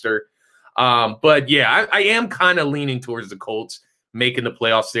speedster. But I am kind of leaning towards the Colts making the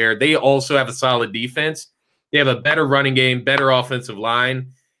playoffs there. They also have a solid defense. They have a better running game, better offensive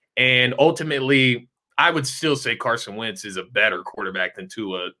line. And ultimately, I would still say Carson Wentz is a better quarterback than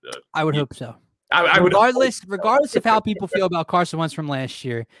Tua. I would hope so. Regardless of how people feel about Carson Wentz from last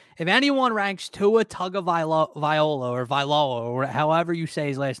year, if anyone ranks Tua Tagovailoa or however you say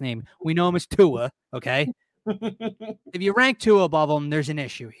his last name, we know him as Tua, okay? If you rank Tua above him, there's an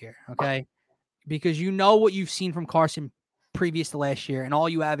issue here, okay? Because you know what you've seen from Carson previous to last year, and all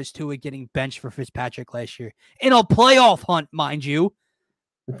you have is Tua getting benched for Fitzpatrick last year in a playoff hunt, mind you.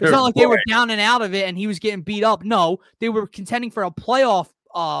 It's not like they were down and out of it and he was getting beat up. No, they were contending for a playoff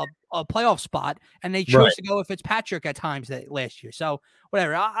spot, and they chose to go with Fitzpatrick at times last year. So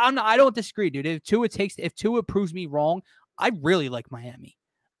whatever. I don't disagree, dude. If Tua proves me wrong, I really like Miami.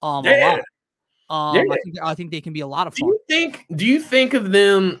 A lot. I think they can be a lot of fun. Do you think of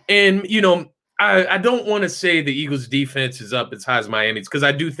them? And I don't want to say the Eagles' defense is up as high as Miami's, because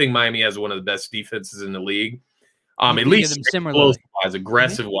I do think Miami has one of the best defenses in the league. At least wise,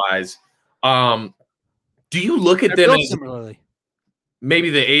 aggressive wise. Do you look at them as similarly? Maybe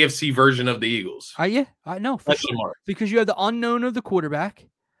the AFC version of the Eagles? Yeah, I know for sure. Because you have the unknown of the quarterback,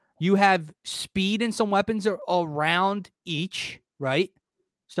 you have speed and some weapons around each, right?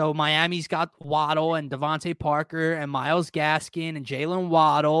 So Miami's got Waddle and Devontae Parker and Myles Gaskin and Jalen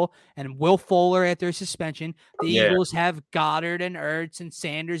Waddle and Will Fuller after his suspension. The Eagles have Goddard and Ertz and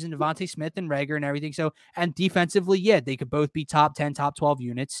Sanders and Devontae Smith and Reagor and everything. So, and defensively, they could both be top 10, top 12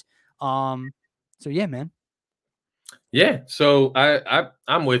 units. Man. Yeah. So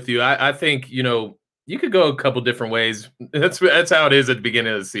I'm with you. I think, you could go a couple different ways. That's how it is at the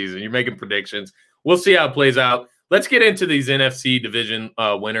beginning of the season. You're making predictions. We'll see how it plays out. Let's get into these NFC division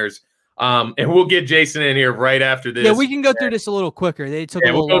winners, and we'll get Jason in here right after this. Yeah, we can go through this a little quicker. They took a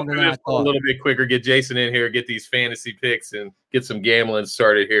little longer than I thought. A little bit quicker. Get Jason in here, get these fantasy picks, and get some gambling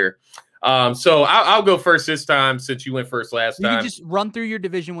started here. So I'll go first this time since you went first last time. You can just run through your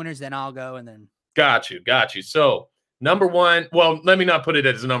division winners, then I'll go, and then. Got you. So number one, well, let me not put it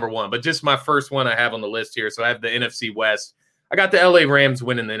as number one, but just my first one I have on the list here. So I have the NFC West. I got the LA Rams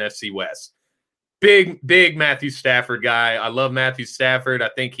winning the NFC West. Big Matthew Stafford guy. I love Matthew Stafford. I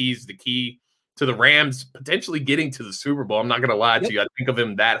think he's the key to the Rams potentially getting to the Super Bowl. I'm not going to lie to you. I think of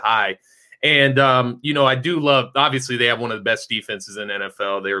him that high. And, I do love, obviously, they have one of the best defenses in the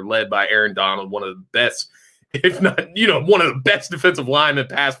NFL. They're led by Aaron Donald, one of the best, if not, one of the best defensive linemen,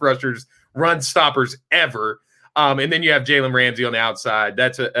 pass rushers, run stoppers ever. And then you have Jalen Ramsey on the outside.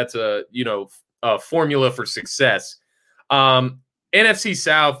 That's a formula for success. NFC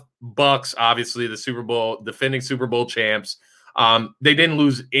South, Bucks, obviously the defending Super Bowl champs. They didn't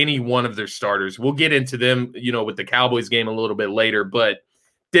lose any one of their starters. We'll get into them, with the Cowboys game a little bit later, but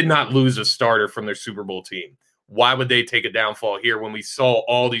did not lose a starter from their Super Bowl team. Why would they take a downfall here when we saw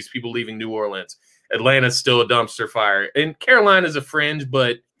all these people leaving New Orleans? Atlanta's still a dumpster fire, and Carolina's a fringe,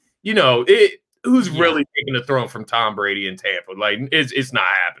 but who's really taking the throne from Tom Brady in Tampa? Like, it's not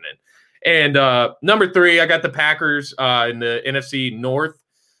happening. And number 3, I got the Packers in the NFC North.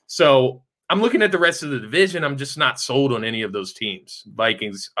 So I'm looking at the rest of the division. I'm just not sold on any of those teams.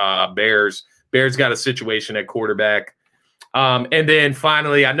 Vikings, Bears. Bears got a situation at quarterback. And then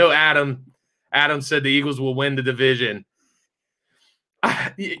finally, I know Adam said the Eagles will win the division.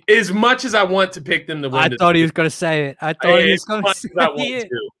 As much as I want to pick them to win, I thought he was going to say it. I thought he was going to say it.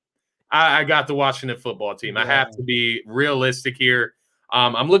 I got the Washington football team. I have to be realistic here.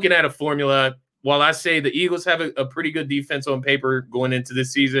 I'm looking at a formula. While I say the Eagles have a pretty good defense on paper going into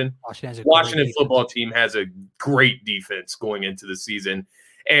this season, Washington football team has a great defense going into the season.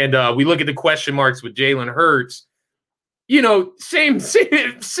 And we look at the question marks with Jalen Hurts.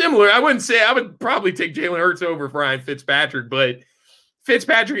 Similar. I would probably take Jalen Hurts over Ryan Fitzpatrick, but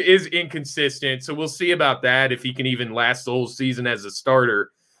Fitzpatrick is inconsistent. So we'll see about that if he can even last the whole season as a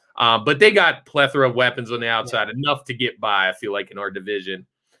starter. But they got plethora of weapons on the outside, enough to get by, I feel like, in our division.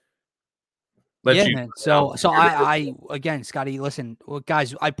 Man. So I again, Scotty, listen,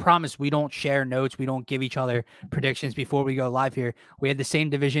 guys, I promise we don't share notes. We don't give each other predictions before we go live here. We had the same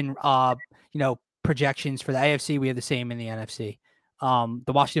division, projections for the AFC. We have the same in the NFC.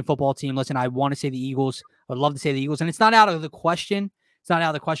 The Washington football team, listen, I want to say the Eagles. I would love to say the Eagles, and it's not out of the question. It's not out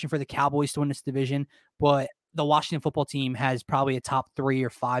of the question for the Cowboys to win this division, but the Washington football team has probably a top 3 or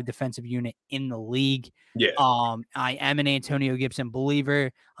 5 defensive unit in the league. Yeah. I am an Antonio Gibson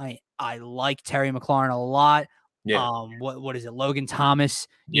believer. I like Terry McLaurin a lot. Yeah. What is it? Logan Thomas.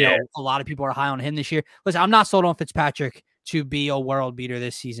 You Yeah. know, a lot of people are high on him this year. Listen, I'm not sold on Fitzpatrick to be a world beater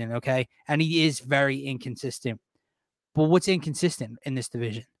this season, okay? And he is very inconsistent. But what's inconsistent in this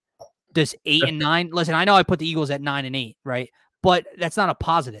division? Does 8 and 9? Listen, I know I put the Eagles at 9 and 8, right? But that's not a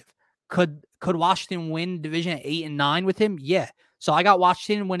positive. Could Washington win division at 8 and 9 with him? Yeah. So I got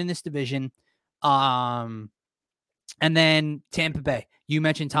Washington winning this division. And then Tampa Bay. You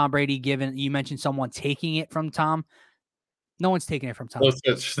mentioned Tom Brady you mentioned someone taking it from Tom. No one's taking it from Tom.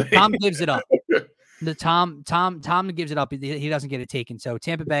 Tom gives it up. Tom gives it up. He doesn't get it taken. So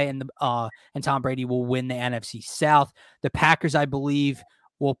Tampa Bay and Tom Brady will win the NFC South. The Packers, I believe,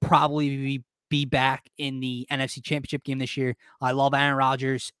 will probably be back in the NFC Championship game this year. I love Aaron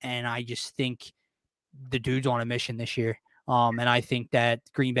Rodgers, and I just think the dude's on a mission this year. And I think that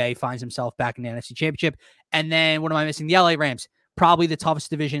Green Bay finds himself back in the NFC Championship. And then what am I missing? The LA Rams, probably the toughest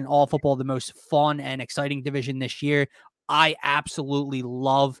division in all football, the most fun and exciting division this year. I absolutely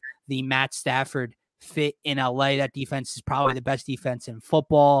love the Matt Stafford fit in LA. That defense is probably the best defense in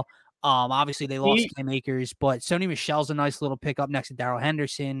football. Obviously they lost Cam Akers, but Sony Michel's a nice little pickup next to Darrell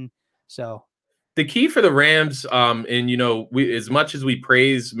Henderson. So the key for the Rams, and you know, as much as we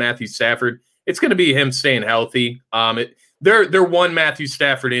praise Matthew Stafford, it's going to be him staying healthy. They're one Matthew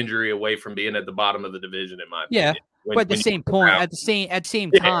Stafford injury away from being at the bottom of the division, in my opinion. Yeah, but at the same point, at the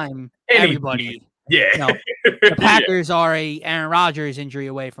same time, everybody. Yeah, you know, the Packers are a Aaron Rodgers injury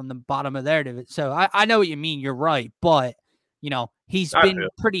away from the bottom of their division. So I know what you mean. You're right, but you know he's been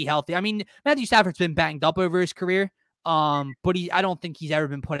pretty healthy. I mean, Matthew Stafford's been banged up over his career, but I don't think he's ever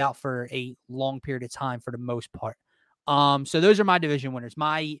been put out for a long period of time for the most part. So those are my division winners.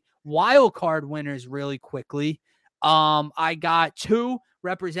 My wild card winners, really quickly. I got 2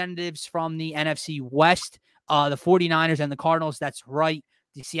 representatives from the NFC West, the 49ers and the Cardinals. That's right.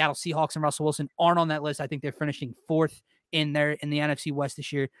 The Seattle Seahawks and Russell Wilson aren't on that list. I think they're finishing 4th in the NFC West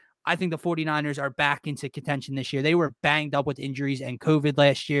this year. I think the 49ers are back into contention this year. They were banged up with injuries and COVID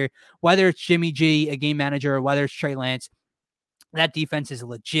last year. Whether it's Jimmy G, a game manager, or whether it's Trey Lance, that defense is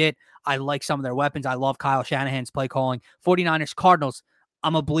legit. I like some of their weapons. I love Kyle Shanahan's play calling. 49ers, Cardinals.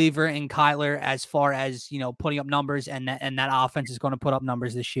 I'm a believer in Kyler as far as, you know, putting up numbers, and that offense is going to put up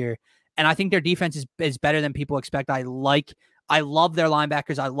numbers this year. And I think their defense is better than people expect. I love their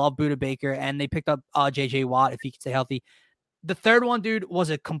linebackers. I love Budda Baker, and they picked up J.J. Watt if he can stay healthy. The third one, dude,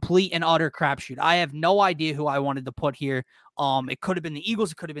 was a complete and utter crapshoot. I have no idea who I wanted to put here. It could have been the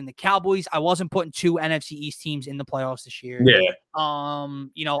Eagles. It could have been the Cowboys. I wasn't putting 2 NFC East teams in the playoffs this year. Yeah.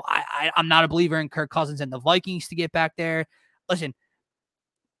 You know, I'm not a believer in Kirk Cousins and the Vikings to get back there. Listen,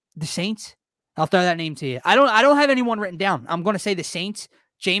 the Saints, I'll throw that name to you. I don't have anyone written down. I'm going to say the Saints.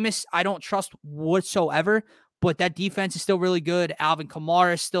 Jameis, I don't trust whatsoever, but that defense is still really good. Alvin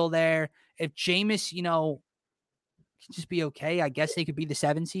Kamara is still there. If Jameis, you know, can just be okay, I guess they could be the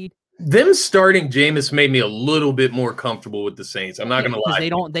 7 seed. Them starting Jameis made me a little bit more comfortable with the Saints. I'm not going to lie.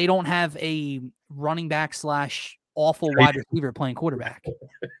 They don't have a running back / awful wide receiver playing quarterback.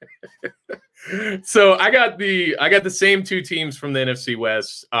 So I got the same 2 teams from the NFC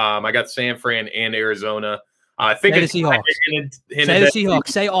West. I got San Fran and Arizona. I think it's the Seahawks. Say the Seahawks.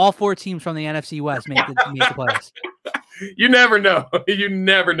 Say all 4 teams from the NFC West make the playoffs. You never know. You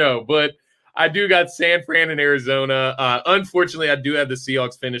never know. But I do got San Fran and Arizona. Unfortunately, I do have the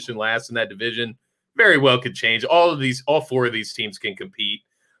Seahawks finishing last in that division. Very well could change. All 4 of these teams can compete.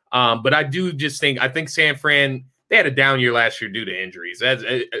 But I do just think San Fran, they had a down year last year due to injuries.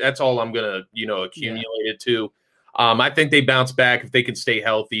 That's all I'm gonna, you know, accumulate it to. I think they bounce back if they can stay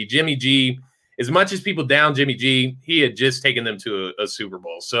healthy. Jimmy G, as much as people down Jimmy G, he had just taken them to a Super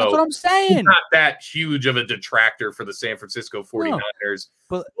Bowl. So that's what I'm saying. He's not that huge of a detractor for the San Francisco 49ers. No,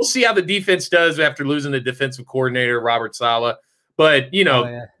 but we'll see how the defense does after losing the defensive coordinator, Robert Saleh. But, you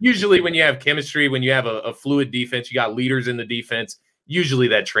know, usually when you have chemistry, when you have a fluid defense, you got leaders in the defense, usually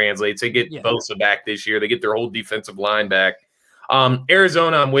that translates. They get Bosa back this year. They get their whole defensive line back.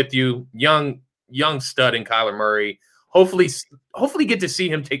 Arizona, I'm with you. Young stud in Kyler Murray. Hopefully get to see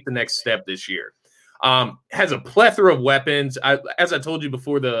him take the next step this year. Has a plethora of weapons. As I told you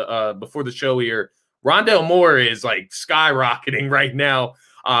before the show here, Rondale Moore is like skyrocketing right now.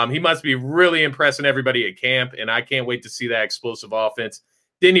 He must be really impressing everybody at camp, and I can't wait to see that explosive offense.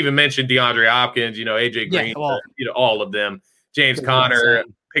 Didn't even mention DeAndre Hopkins, you know, AJ Green, you know, all of them. James Conner,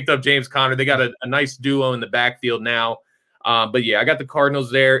 picked up James Conner. They got a nice duo in the backfield now. But yeah, I got the Cardinals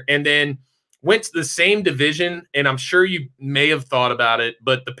there, and then went to the same division, and I'm sure you may have thought about it,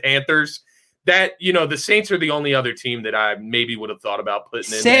 but the Panthers, that, the Saints are the only other team that I maybe would have thought about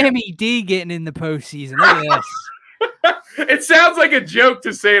putting in Sammy D getting in the postseason. Look at this. It sounds like a joke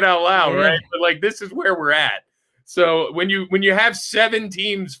to say it out loud, Yeah. right? But like, this is where we're at. So when you have 7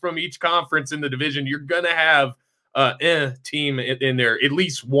 teams from each conference in the division, you're gonna have team in there, at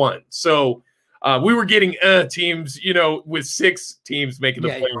least one. So we were getting teams, with 6 teams making the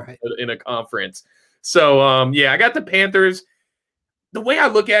playoffs in a conference. So I got the Panthers. The way I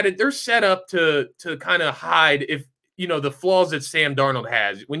look at it, they're set up to kind of hide if the flaws that Sam Darnold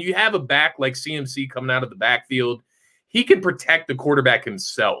has. When you have a back like CMC coming out of the backfield, he can protect the quarterback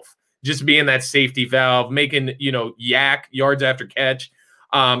himself, just being that safety valve, making yak yards after catch,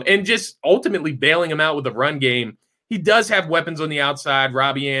 and just ultimately bailing him out with the run game. He does have weapons on the outside.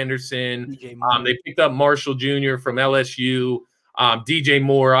 Robbie Anderson. They picked up Marshall Jr. from LSU. DJ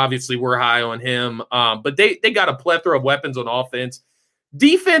Moore, obviously, we're high on him. But they got a plethora of weapons on offense.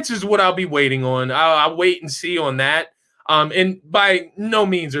 Defense is what I'll be waiting on. I'll wait and see on that. And by no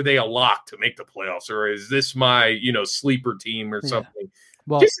means are they a lock to make the playoffs, or is this my sleeper team or something?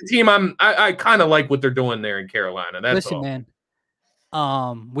 Well, just a team I kind of like what they're doing there in Carolina. That's all. Man.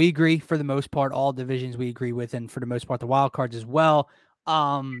 We agree for the most part. All divisions we agree with, and for the most part, the wild cards as well.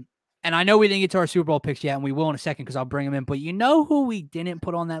 And I know we didn't get to our Super Bowl picks yet, and we will in a second because I'll bring them in. But you know who we didn't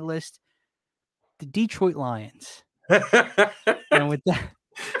put on that list? The Detroit Lions. And with that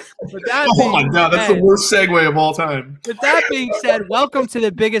oh my God, that's the worst segue of all time. With that being said, welcome to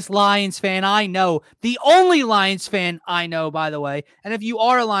the biggest Lions fan I know, the only Lions fan I know, by the way. And if you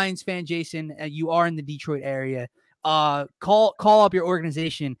are a Lions fan, Jason, you are in the Detroit area, call up your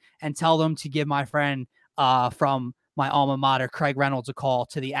organization and tell them to give my friend from my alma mater, Craig Reynolds, a call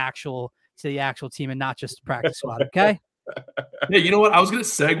to the actual team and not just the practice squad. Okay. Yeah, you know what? I was gonna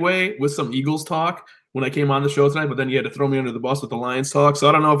segue with some Eagles talk when I came on the show tonight, but then you had to throw me under the bus with the Lions talk. So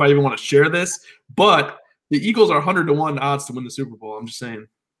I don't know if I even want to share this, but the Eagles are 100-1 odds to win the Super Bowl. I'm just saying.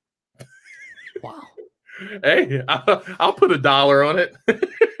 Wow. Hey, I'll put $1 on it.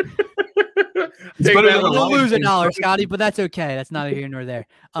 We'll lose $1, Scotty, but that's okay. That's neither here nor there.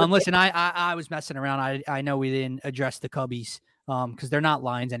 Listen, I was messing around. I know we didn't address the Cubbies because they're not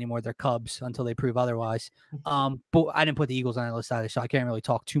Lions anymore. They're Cubs until they prove otherwise. But I didn't put the Eagles on the list either, so I can't really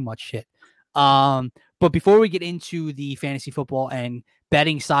talk too much shit. But before we get into the fantasy football and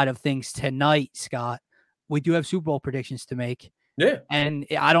betting side of things tonight, Scott, we do have Super Bowl predictions to make. Yeah. And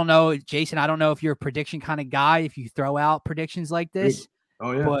I don't know, Jason, I don't know if you're a prediction kind of guy, if you throw out predictions like this.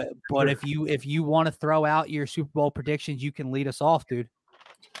 Oh yeah. But if you want to throw out your Super Bowl predictions, you can lead us off, dude.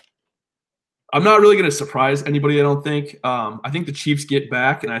 I'm not really going to surprise anybody, I don't think. I think the Chiefs get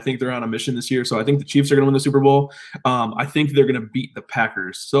back, and I think they're on a mission this year. So I think the Chiefs are going to win the Super Bowl. I think they're going to beat the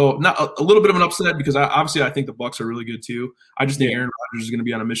Packers. So not a little bit of an upset because I think the Bucs are really good too. I just think Aaron Rodgers is going to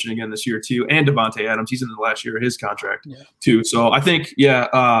be on a mission again this year too, and Devontae Adams. He's in the last year of his contract too. So I think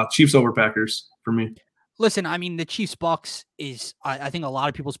Chiefs over Packers for me. Listen, I mean, the Chiefs Bucs is, I think, a lot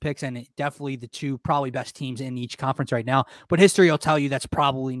of people's picks, and definitely the two probably best teams in each conference right now. But history will tell you that's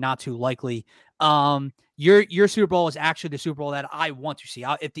probably not too likely. Your Super Bowl is actually the Super Bowl that I want to see.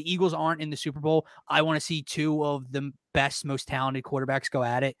 If the Eagles aren't in the Super Bowl, I want to see 2 of the best, most talented quarterbacks go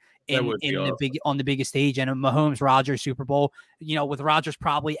at it on the biggest stage. And a Mahomes Rodgers Super Bowl, with Rodgers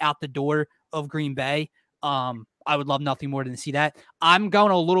probably out the door of Green Bay. I would love nothing more than to see that. I'm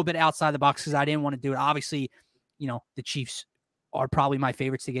going a little bit outside the box because I didn't want to do it. Obviously, the Chiefs are probably my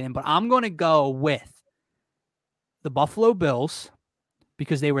favorites to get in, but I'm going to go with the Buffalo Bills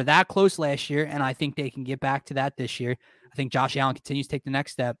because they were that close last year, and I think they can get back to that this year. I think Josh Allen continues to take the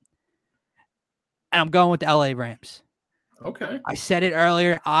next step. And I'm going with the LA Rams. Okay. I said it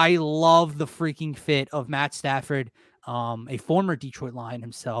earlier. I love the freaking fit of Matt Stafford, a former Detroit Lion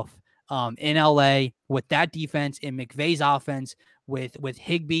himself. In LA with that defense, in McVay's offense, with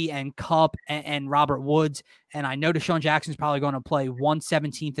Higbee and Kupp and Robert Woods. And I know Deshaun Jackson's probably going to play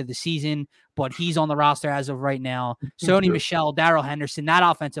 1/17 of the season, but he's on the roster as of right now. Sony Michel, Darrell Henderson, that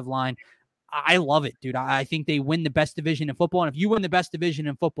offensive line. I love it, dude. I think they win the best division in football. And if you win the best division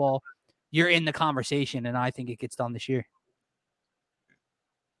in football, you're in the conversation. And I think it gets done this year.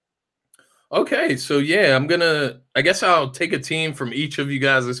 Okay, so I guess I'll take a team from each of you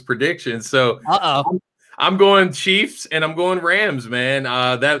guys' predictions. So I'm going Chiefs and I'm going Rams, man.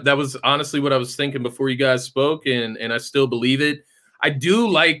 That was honestly what I was thinking before you guys spoke, and I still believe it. I do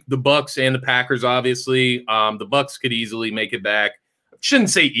like the Bucs and the Packers, obviously. The Bucs could easily make it back. Shouldn't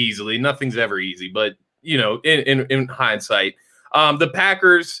say easily. Nothing's ever easy, but, in hindsight. The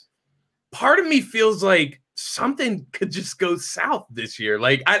Packers, part of me feels like something could just go south this year.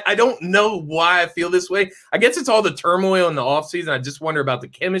 Like, I don't know why I feel this way. I guess it's all the turmoil in the offseason. I just wonder about the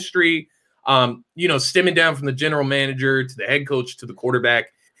chemistry. stemming down from the general manager to the head coach to the quarterback.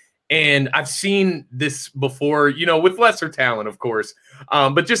 And I've seen this before, with lesser talent, of course,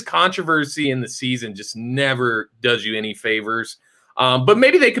 but just controversy in the season just never does you any favors. But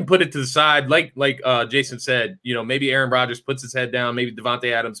maybe they can put it to the side, like Jason said. Maybe Aaron Rodgers puts his head down, maybe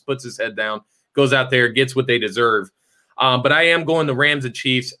Devontae Adams puts his head down, goes out there, gets what they deserve. But I am going the Rams and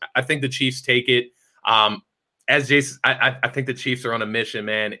Chiefs. I think the Chiefs take it. As Jason, I think the Chiefs are on a mission,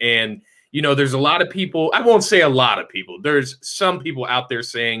 man. And there's a lot of people. I won't say a lot of people. There's some people out there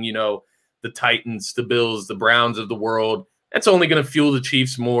saying, the Titans, the Bills, the Browns of the world. That's only going to fuel the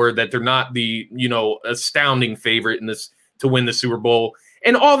Chiefs more. That they're not the astounding favorite in this to win the Super Bowl.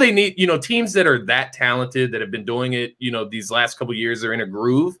 And all they need, teams that are that talented that have been doing it, these last couple of years, they're in a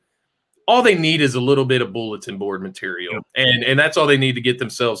groove. All they need is a little bit of bulletin board material, and that's all they need to get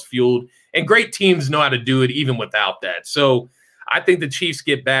themselves fueled. And great teams know how to do it even without that. So I think the Chiefs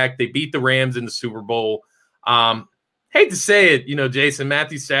get back. They beat the Rams in the Super Bowl. Hate to say it, Jason,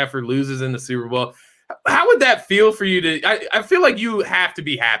 Matthew Stafford loses in the Super Bowl. How would that feel for you I feel like you have to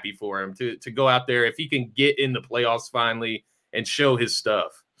be happy for him to go out there if he can get in the playoffs finally and show his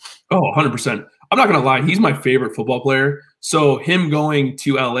stuff. Oh, 100%. I'm not going to lie. He's my favorite football player. So him going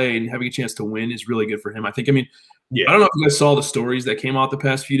to LA and having a chance to win is really good for him. I don't know if you guys saw the stories that came out the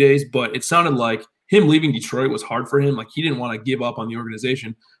past few days, but it sounded like him leaving Detroit was hard for him. Like he didn't want to give up on the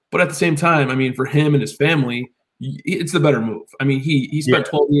organization. But at the same time, for him and his family, it's the better move. He spent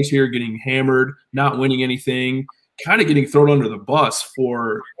 12 years here getting hammered, not winning anything, kind of getting thrown under the bus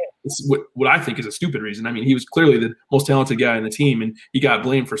for what I think is a stupid reason. He was clearly the most talented guy on the team, and he got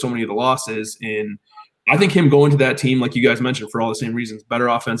blamed for so many of the losses. And I think him going to that team, like you guys mentioned, for all the same reasons, better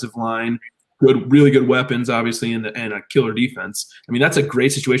offensive line, really good weapons, obviously, and a killer defense. That's a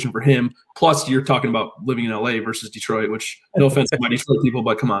great situation for him. Plus, you're talking about living in LA versus Detroit, which no offense to my Detroit people,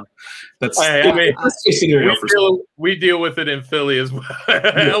 but come on, that's a scenario we deal with it in Philly as well.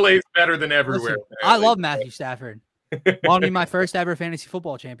 LA's better than everywhere. Listen, I love Matthew Stafford. Won me my first ever fantasy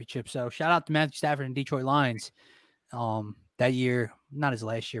football championship. So shout out to Matthew Stafford and Detroit Lions. That year, not his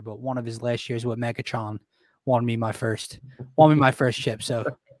last year, but one of his last years with Megatron won me my first chip. So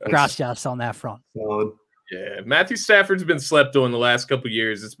gracias on that front. Yeah, Matthew Stafford's been slept on the last couple of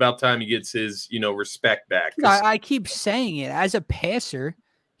years. It's about time he gets his, respect back. I keep saying it. As a passer,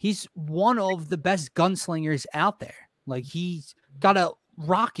 he's one of the best gunslingers out there. Like he's got a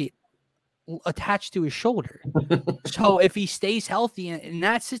rocket attached to his shoulder. So if he stays healthy in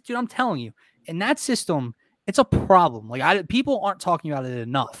that system, I'm telling you, in that system, it's a problem. Like people aren't talking about it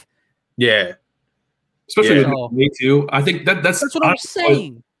enough. Yeah. Especially with me too. I think that's what I'm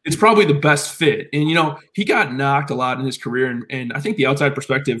saying. It's probably the best fit. And, he got knocked a lot in his career. And I think the outside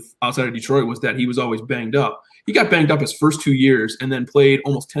perspective outside of Detroit was that he was always banged up. He got banged up his first 2 years and then played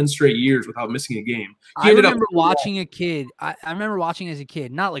almost 10 straight years without missing a game. I remember watching a kid. I remember watching as a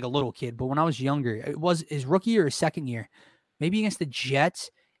kid, not like a little kid, but when I was younger, it was his rookie or his second year, maybe against the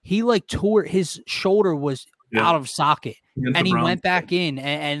Jets. He tore his shoulder was out of socket, and he went back in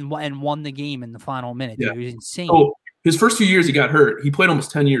and won the game in the final minute. Dude. It was insane. So his first 2 years he got hurt. He played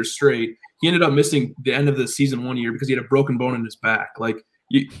almost 10 years straight. He ended up missing the end of the season 1 year because he had a broken bone in his back.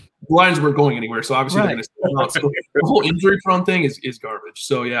 The Lions weren't going anywhere, so obviously they're going to stay out. So the whole injury-prone thing is garbage.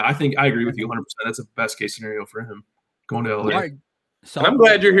 So, yeah, I agree with you 100%. That's a best-case scenario for him going to LA. Right. So I'm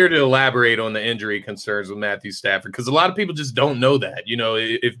glad you're here to elaborate on the injury concerns with Matthew Stafford because a lot of people just don't know that.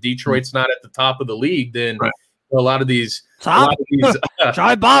 If Detroit's not at the top of the league, then a lot of these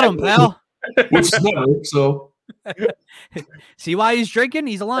try bottom, pal. Which is never, so. See why he's drinking?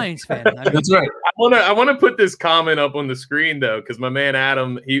 He's a Lions fan. That's right. I want to put this comment up on the screen though, because my man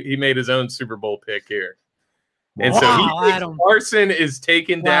Adam he made his own Super Bowl pick here, and so Adam Carson is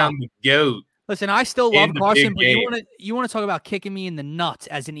taking down the GOAT. Listen, I still love Carson, but you want to talk about kicking me in the nuts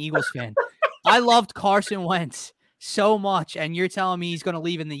as an Eagles fan. I loved Carson Wentz so much, and you're telling me he's going to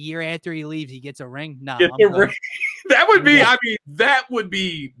leave, and the year after he leaves, he gets a ring? No, that would be. That would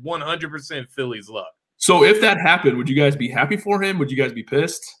be 100% Philly's luck. So if that happened, would you guys be happy for him? Would you guys be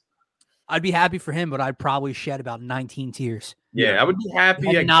pissed? I'd be happy for him, but I'd probably shed about 19 tears. Yeah, I would be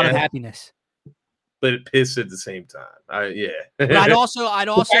happy. Not of happiness, but pissed at the same time. But I'd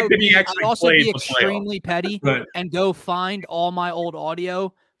also be extremely petty and go find all my old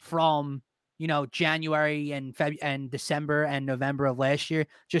audio from January and December and November of last year,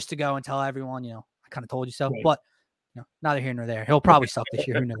 just to go and tell everyone, I kind of told you so. Right. But neither here nor there. He'll probably suck this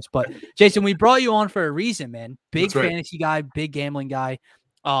year. Who knows? But Jason, we brought you on for a reason, man. Big fantasy guy, big gambling guy.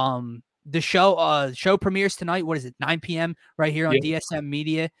 The show premieres tonight. What is it? 9 p.m. right here on DSM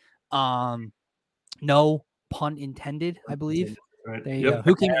Media. No pun intended, I believe. Right. There you Yep. go.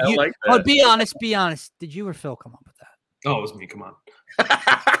 Who came? I like Oh, that. be honest. Be honest. Did you or Phil come up with that? Oh, it was me. Come on.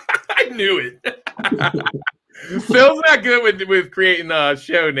 I knew it. Phil's not good with creating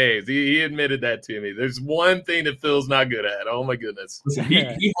show names. He admitted that to me. There's one thing that Phil's not good at. Oh my goodness. Listen,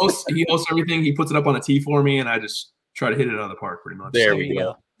 he hosts everything. He puts it up on a tee for me, and I just try to hit it out of the park pretty much. There There we you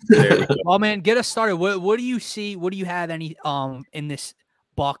go. go. There we go. Well, man, get us started. What do you see? What do you have any in this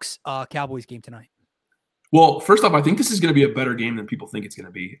Bucks Cowboys game tonight? Well, first off, I think this is going to be a better game than people think it's going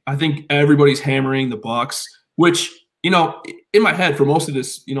to be. I think everybody's hammering the Bucks, which, in my head for most of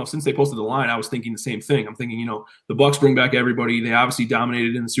this, since they posted the line, I was thinking the same thing. I'm thinking, the Bucks bring back everybody. They obviously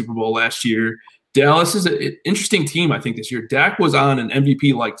dominated in the Super Bowl last year. Dallas is an interesting team, I think, this year. Dak was on an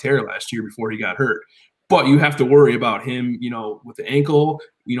MVP-like tear last year before he got hurt. But you have to worry about him, with the ankle,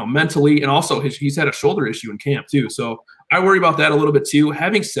 mentally, and also he's had a shoulder issue in camp too. So I worry about that a little bit too.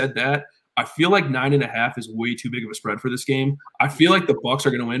 Having said that, I feel like 9.5 is way too big of a spread for this game. I feel like the Bucks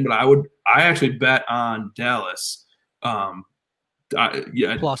are going to win, but I actually bet on Dallas. Plus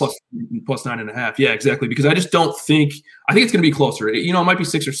 9.5. Yeah, exactly. Because I just don't think – I think it's going to be closer. It might be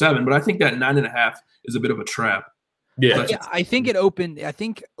 6 or 7, but I think that 9.5 is a bit of a trap. Yeah. I think it opened – I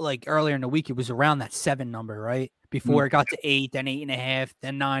think like earlier in the week it was around that 7 number, right? Before it got to 8, then 8.5,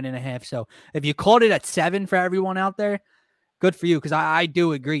 then 9.5. So if you called it at 7 for everyone out there, good for you, because I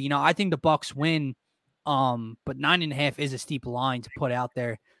do agree. I think the Bucks win, but 9.5 is a steep line to put out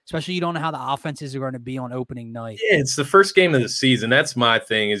there, especially you don't know how the offenses are going to be on opening night. Yeah, it's the first game of the season. That's my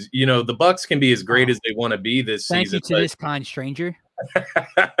thing is, the Bucks can be as great as they want to be this Thank season. Thank you to this kind stranger.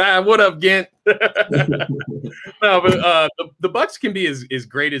 What up, Gent? No, but the Bucks can be as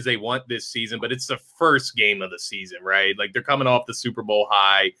great as they want this season, but it's the first game of the season, right? Like they're coming off the Super Bowl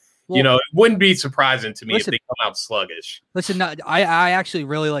high. Well, it wouldn't be surprising to me if they come out sluggish. Listen, I actually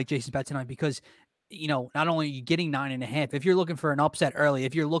really like Jason's bet tonight because, not only are you getting 9.5, if you're looking for an upset early,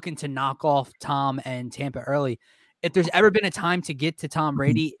 if you're looking to knock off Tom and Tampa early, if there's ever been a time to get to Tom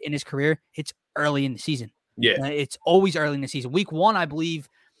Brady in his career, it's early in the season. Yeah. It's always early in the season. Week 1, I believe,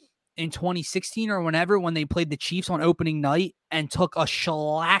 in 2016 or whenever, when they played the Chiefs on opening night and took a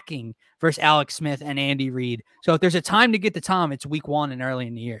shellacking versus Alex Smith and Andy Reid. So if there's a time to get to Tom, it's week 1 and early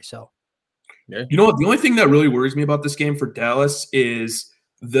in the year. So, yeah. You know what? The only thing that really worries me about this game for Dallas is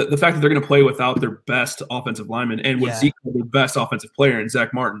the fact that they're going to play without their best offensive lineman and with Zeke, their best offensive player, and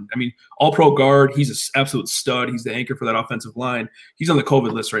Zach Martin. I mean, all-pro guard. He's an absolute stud. He's the anchor for that offensive line. He's on the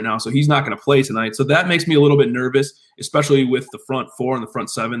COVID list right now, so he's not going to play tonight. So that makes me a little bit nervous, especially with the front 4 and the front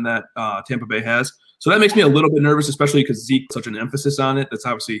 7 that Tampa Bay has. So that makes me a little bit nervous, especially because Zeke put such an emphasis on it. That's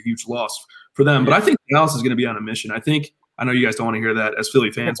obviously a huge loss for them. But I think Dallas is going to be on a mission. I know you guys don't want to hear that as Philly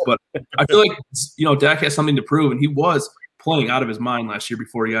fans, but I feel like, Dak has something to prove, and he was playing out of his mind last year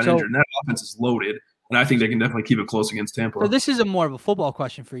before he got injured. And that offense is loaded, and I think they can definitely keep it close against Tampa. So this is a more of a football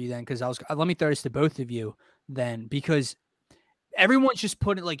question for you then, because let me throw this to both of you then, because everyone's just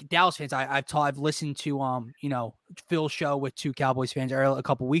putting, like, Dallas fans. I've listened to Phil's show with 2 Cowboys fans a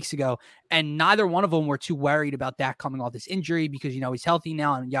couple weeks ago, and neither one of them were too worried about Dak coming off this injury because he's healthy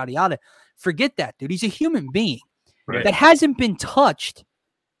now and yada yada. Forget that, dude. He's a human being that hasn't been touched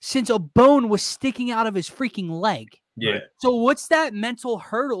since a bone was sticking out of his freaking leg. Yeah. So what's that mental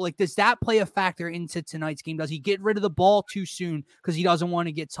hurdle? Like, does that play a factor into tonight's game? Does he get rid of the ball too soon because he doesn't want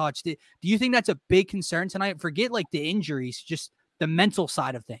to get touched? Do you think that's a big concern tonight? Forget like the injuries, just the mental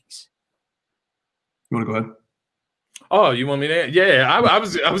side of things. You want to go ahead? Oh, you want me to? Yeah, I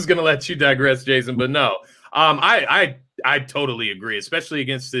was gonna let you digress, Jason, but no. I totally agree, especially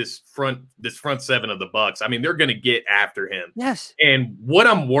against this front 7 of the Bucks. I mean, they're gonna get after him. Yes. And what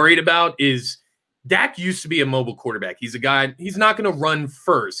I'm worried about is Dak used to be a mobile quarterback. He's a guy, he's not going to run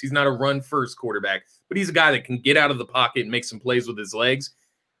first. He's not a run first quarterback, but he's a guy that can get out of the pocket and make some plays with his legs.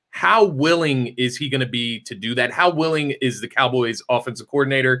 How willing is he going to be to do that? How willing is the Cowboys offensive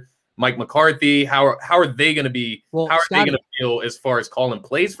coordinator, Mike McCarthy? How are they going to be? How are they going to feel as far as calling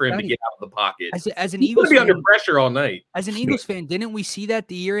plays for him to get out of the pocket? As an He's Eagles going to be fan, under pressure all night. As an Eagles fan, didn't we see that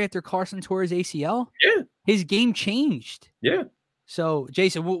the year after Carson tore his ACL? Yeah. His game changed. Yeah. So,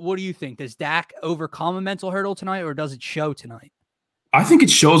 Jason, what do you think? Does Dak overcome a mental hurdle tonight, or does it show tonight? I think it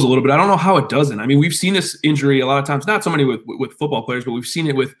shows a little bit. I don't know how it doesn't. I mean, we've seen this injury a lot of times, not so many with football players, but we've seen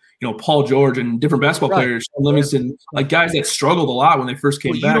it with, Paul George and different basketball players, Livingston, like guys that struggled a lot when they first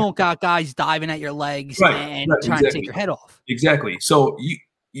came back. You don't got guys diving at your legs and trying to take your head off. Exactly. So,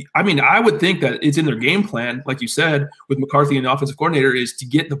 I would think that it's in their game plan, like you said, with McCarthy and the offensive coordinator, is to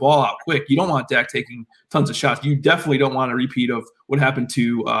get the ball out quick. You don't want Dak taking tons of shots. You definitely don't want a repeat of what happened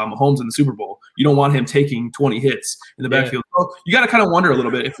to Mahomes in the Super Bowl. You don't want him taking 20 hits in the backfield. So you got to kind of wonder a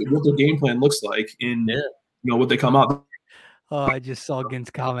little bit what their game plan looks like in what they come out. Oh, I just saw Gin's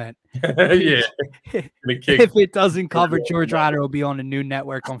comment. Yeah. If it doesn't cover, George Ryder will be on the Noon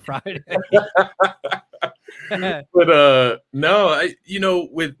Network on Friday. But no,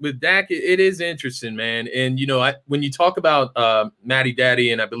 with Dak, it is interesting, man. And when you talk about Matty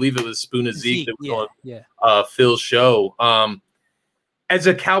Daddy, and I believe it was Spoon of Zeke that was on Phil's show. As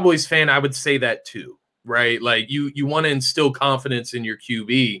a Cowboys fan, I would say that too, right? Like you want to instill confidence in your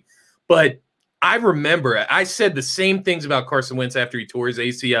QB, but I remember I said the same things about Carson Wentz after he tore his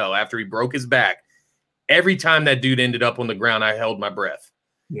ACL, after he broke his back. Every time that dude ended up on the ground, I held my breath.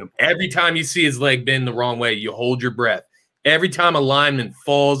 Yep. Every time you see his leg bend the wrong way, you hold your breath. Every time a lineman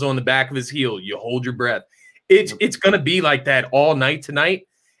falls on the back of his heel, you hold your breath. It's going to be like that all night tonight,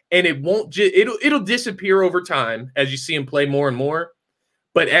 and it won't. It'll disappear over time as you see him play more and more.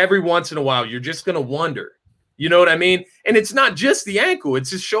 But every once in a while, you're just going to wonder. You know what I mean? And it's not just the ankle;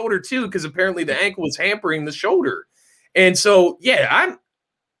 it's his shoulder too, because apparently the ankle was hampering the shoulder. And so, yeah,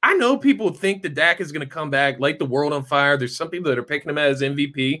 I know people think that Dak is going to come back, light the world on fire. There's some people that are picking him as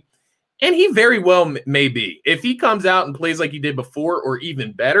MVP, and he very well may be. If he comes out and plays like he did before or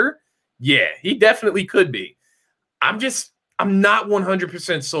even better, yeah, he definitely could be. I'm not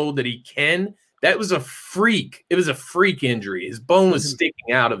 100% sold that he can. That was a freak. It was a freak injury. His bone was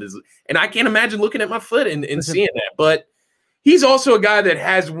sticking out of his – and I can't imagine looking at my foot and seeing that. But he's also a guy that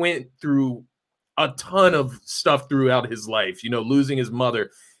has went through a ton of stuff throughout his life, losing his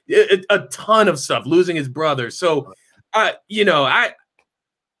mother, a ton of stuff, losing his brother. So,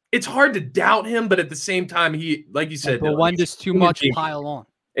 it's hard to doubt him, but at the same time, he, like you said, but when does too much pile on?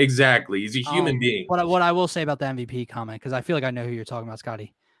 Exactly. He's a human being. What I will say about the MVP comment, because I feel like I know who you're talking about,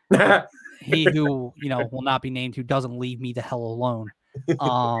 Scotty. He who, will not be named, who doesn't leave me the hell alone.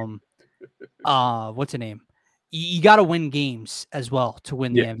 What's the name? You got to win games as well to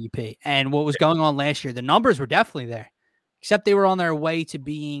win the MVP. And what was going on last year, the numbers were definitely there, except they were on their way to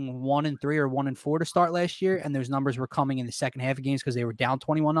being 1-3 or 1-4 to start last year. And those numbers were coming in the second half of games because they were down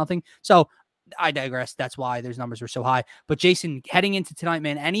 21-0. So I digress. That's why those numbers were so high. But Jason, heading into tonight,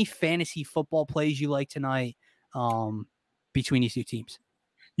 man, any fantasy football plays you like tonight between these two teams?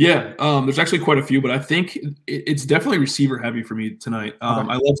 Yeah, there's actually quite a few, but I think it's definitely receiver heavy for me tonight. I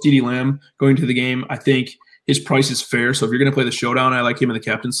love CeeDee Lamb going to the game. I think his price is fair. So if you're going to play the showdown, I like him in the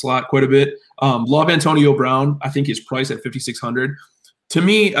captain slot quite a bit. Love Antonio Brown. I think his price at $5,600. To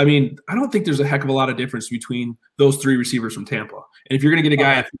me, I mean, I don't think there's a heck of a lot of difference between those three receivers from Tampa. And if you're going to get a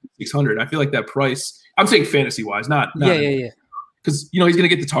guy at $5,600, I feel like that price, I'm saying fantasy wise, not because, he's going to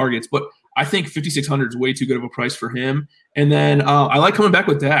get the targets, but I think $5,600 is way too good of a price for him. And then I like coming back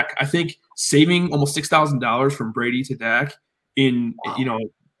with Dak. I think saving almost $6,000 from Brady to Dak is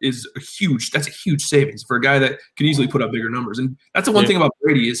that's a huge savings for a guy that could easily put up bigger numbers. And that's the one thing about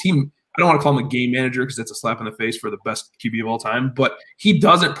Brady is I don't want to call him a game manager because that's a slap in the face for the best QB of all time, but he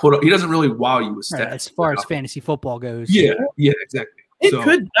doesn't really wow you with stats. Right, as far as fantasy football goes. Yeah, exactly.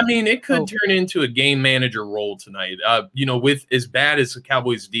 It could turn into a game manager role tonight. With as bad as the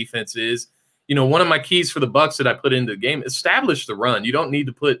Cowboys defense is, one of my keys for the Bucs that I put into the game, establish the run. You don't need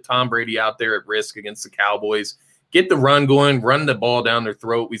to put Tom Brady out there at risk against the Cowboys. Get the run going, run the ball down their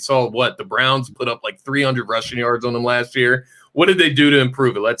throat. We saw the Browns put up like 300 rushing yards on them last year. What did they do to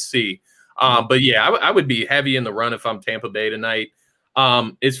improve it? Let's see. But yeah, I would be heavy in the run if I'm Tampa Bay tonight.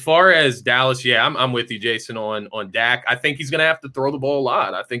 As far as Dallas, I'm with you, Jason, on Dak. I think he's going to have to throw the ball a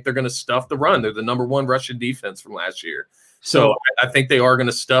lot. I think they're going to stuff the run. They're the number one rushing defense from last year. So I think they are going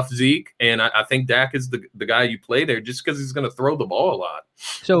to stuff Zeke, and I think Dak is the guy you play there just because he's going to throw the ball a lot.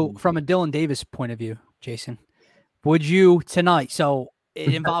 So from a Dylan Davis point of view, Jason, would you tonight? So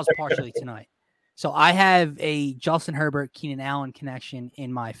it involves partially tonight. So I have a Justin Herbert, Keenan Allen connection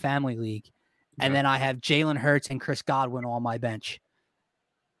in my family league, and then I have Jalen Hurts and Chris Godwin on my bench.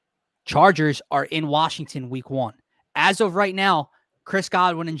 Chargers are in Washington week 1. As of right now, Chris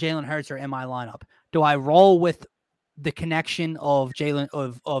Godwin and Jalen Hurts are in my lineup. Do I roll with the connection of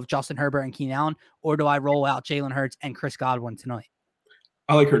Justin Herbert and Keenan Allen, or do I roll out Jalen Hurts and Chris Godwin tonight?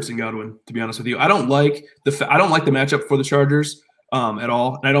 I like Hurts and Godwin, to be honest with you. I don't like the matchup for the Chargers at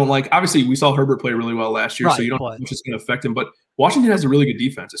all. And I don't like, obviously we saw Herbert play really well last year, so you don't know which is going to affect him, but Washington has a really good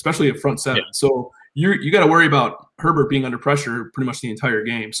defense, especially at front seven. Yeah. So you got to worry about Herbert being under pressure pretty much the entire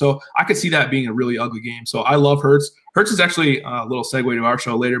game. So I could see that being a really ugly game. So I love Hurts. Hurts is actually a little segue to our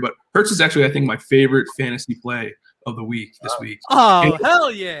show later, but Hurts is actually, I think, my favorite fantasy play of the week this week. Oh,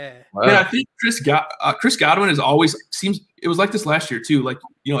 hell yeah. Wow. And I think Chris Godwin is always it was like this last year too. Like,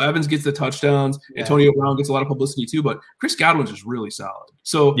 Evans gets the touchdowns, Antonio Brown gets a lot of publicity too, but Chris Godwin's just really solid.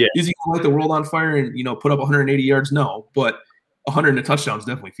 So is he going to light the world on fire and, put up 180 yards? No, but 100 and a touchdown is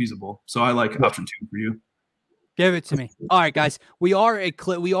definitely feasible. So I like option 2 for you. Give it to me. All right, guys. We are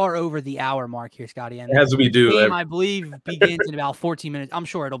over the hour mark here, Scotty. And as we do. The game, I believe, begins in about 14 minutes. I'm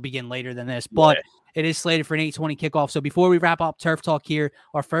sure it'll begin later than this, but it is slated for an 8:20 kickoff. So before we wrap up Turf Talk here,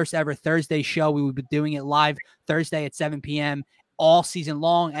 our first ever Thursday show, we will be doing it live Thursday at 7 p.m. all season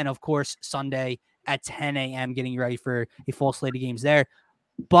long, and of course Sunday at 10 a.m. getting ready for a full slate of games there.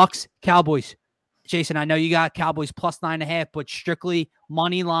 Bucks, Cowboys. Jason, I know you got Cowboys plus 9.5, but strictly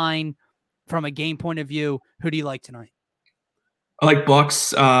money line from a game point of view. Who do you like tonight? I like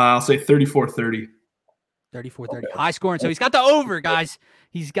Bucks. I'll say 34-30. 34-30. High scoring. So he's got the over, guys.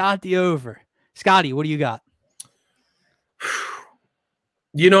 He's got the over. Scotty, what do you got?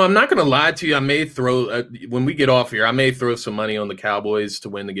 You know, I'm not going to lie to you. I may throw when we get off here, I may throw some money on the Cowboys to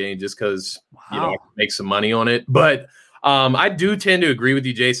win the game just because you know, I can make some money on it. But I do tend to agree with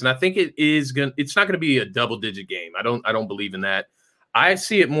you, Jason. I think it's not going to be a double-digit game. I don't believe in that. I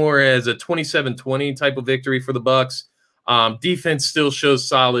see it more as a 27-20 type of victory for the Bucks. Defense still shows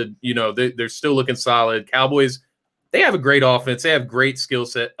solid. You know, they're still looking solid. Cowboys, they have a great offense. They have great skill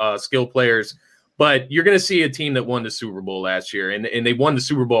players. But you're going to see a team that won the Super Bowl last year, and they won the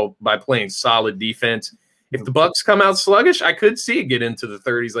Super Bowl by playing solid defense. If the Bucks come out sluggish, I could see it get into the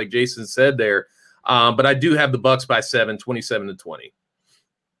 30s, like Jason said there. But I do have the Bucks by 7, 27-20.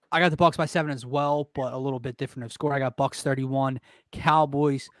 I got the Bucks by 7 as well, but a little bit different of score. I got Bucks 31,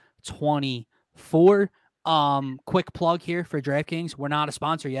 Cowboys 24. Quick plug here for DraftKings. We're not a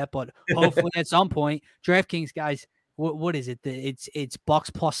sponsor yet, but hopefully at some point, DraftKings guys. What is it? It's Bucks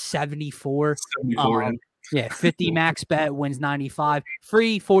plus 74. 74 yeah, 50 max bet wins 95.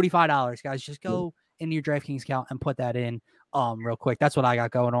 Free $45, guys. Just go into your DraftKings account and put that in real quick. That's what I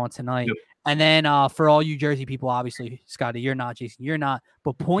got going on tonight. Yep. And then for all you Jersey people, obviously, Scotty, you're not, Jason, you're not,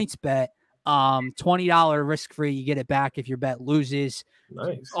 but points bet, $20 risk free. You get it back if your bet loses.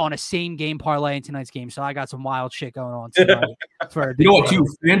 Nice. On a same game parlay in tonight's game. So I got some wild shit going on tonight. For you know what, too?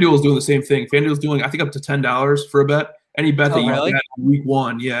 FanDuel is doing the same thing. FanDuel's doing, I think, up to $10 for a bet. Any bet that you get in week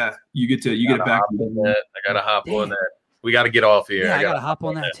 1, yeah, you get it back. I gotta hop on that. We got to get off here. Yeah, I gotta hop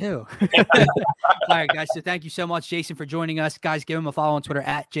on that too. All right, guys. So thank you so much, Jason, for joining us. Guys, give him a follow on Twitter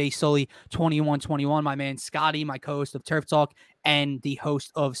at JSully2121. My man Scotty, my co-host of Turf Talk and the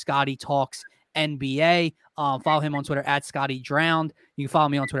host of Scotty Talks NBA. Follow him on Twitter at Scotty Drowned. You can follow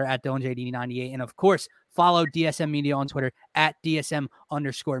me on Twitter at DylanJD98. And of course, follow DSM Media on Twitter at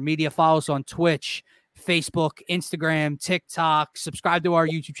DSM_media. Follow us on Twitch, Facebook, Instagram, TikTok. Subscribe to our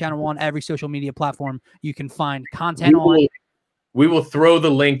YouTube channel on every social media platform you can find content on. We will throw the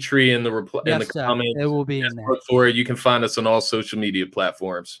link tree in the comments. It will be in there. Look for it. You can find us on all social media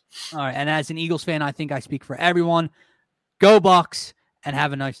platforms. All right. And as an Eagles fan, I think I speak for everyone. Go Bucks and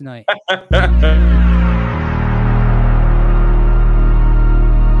have a nice night.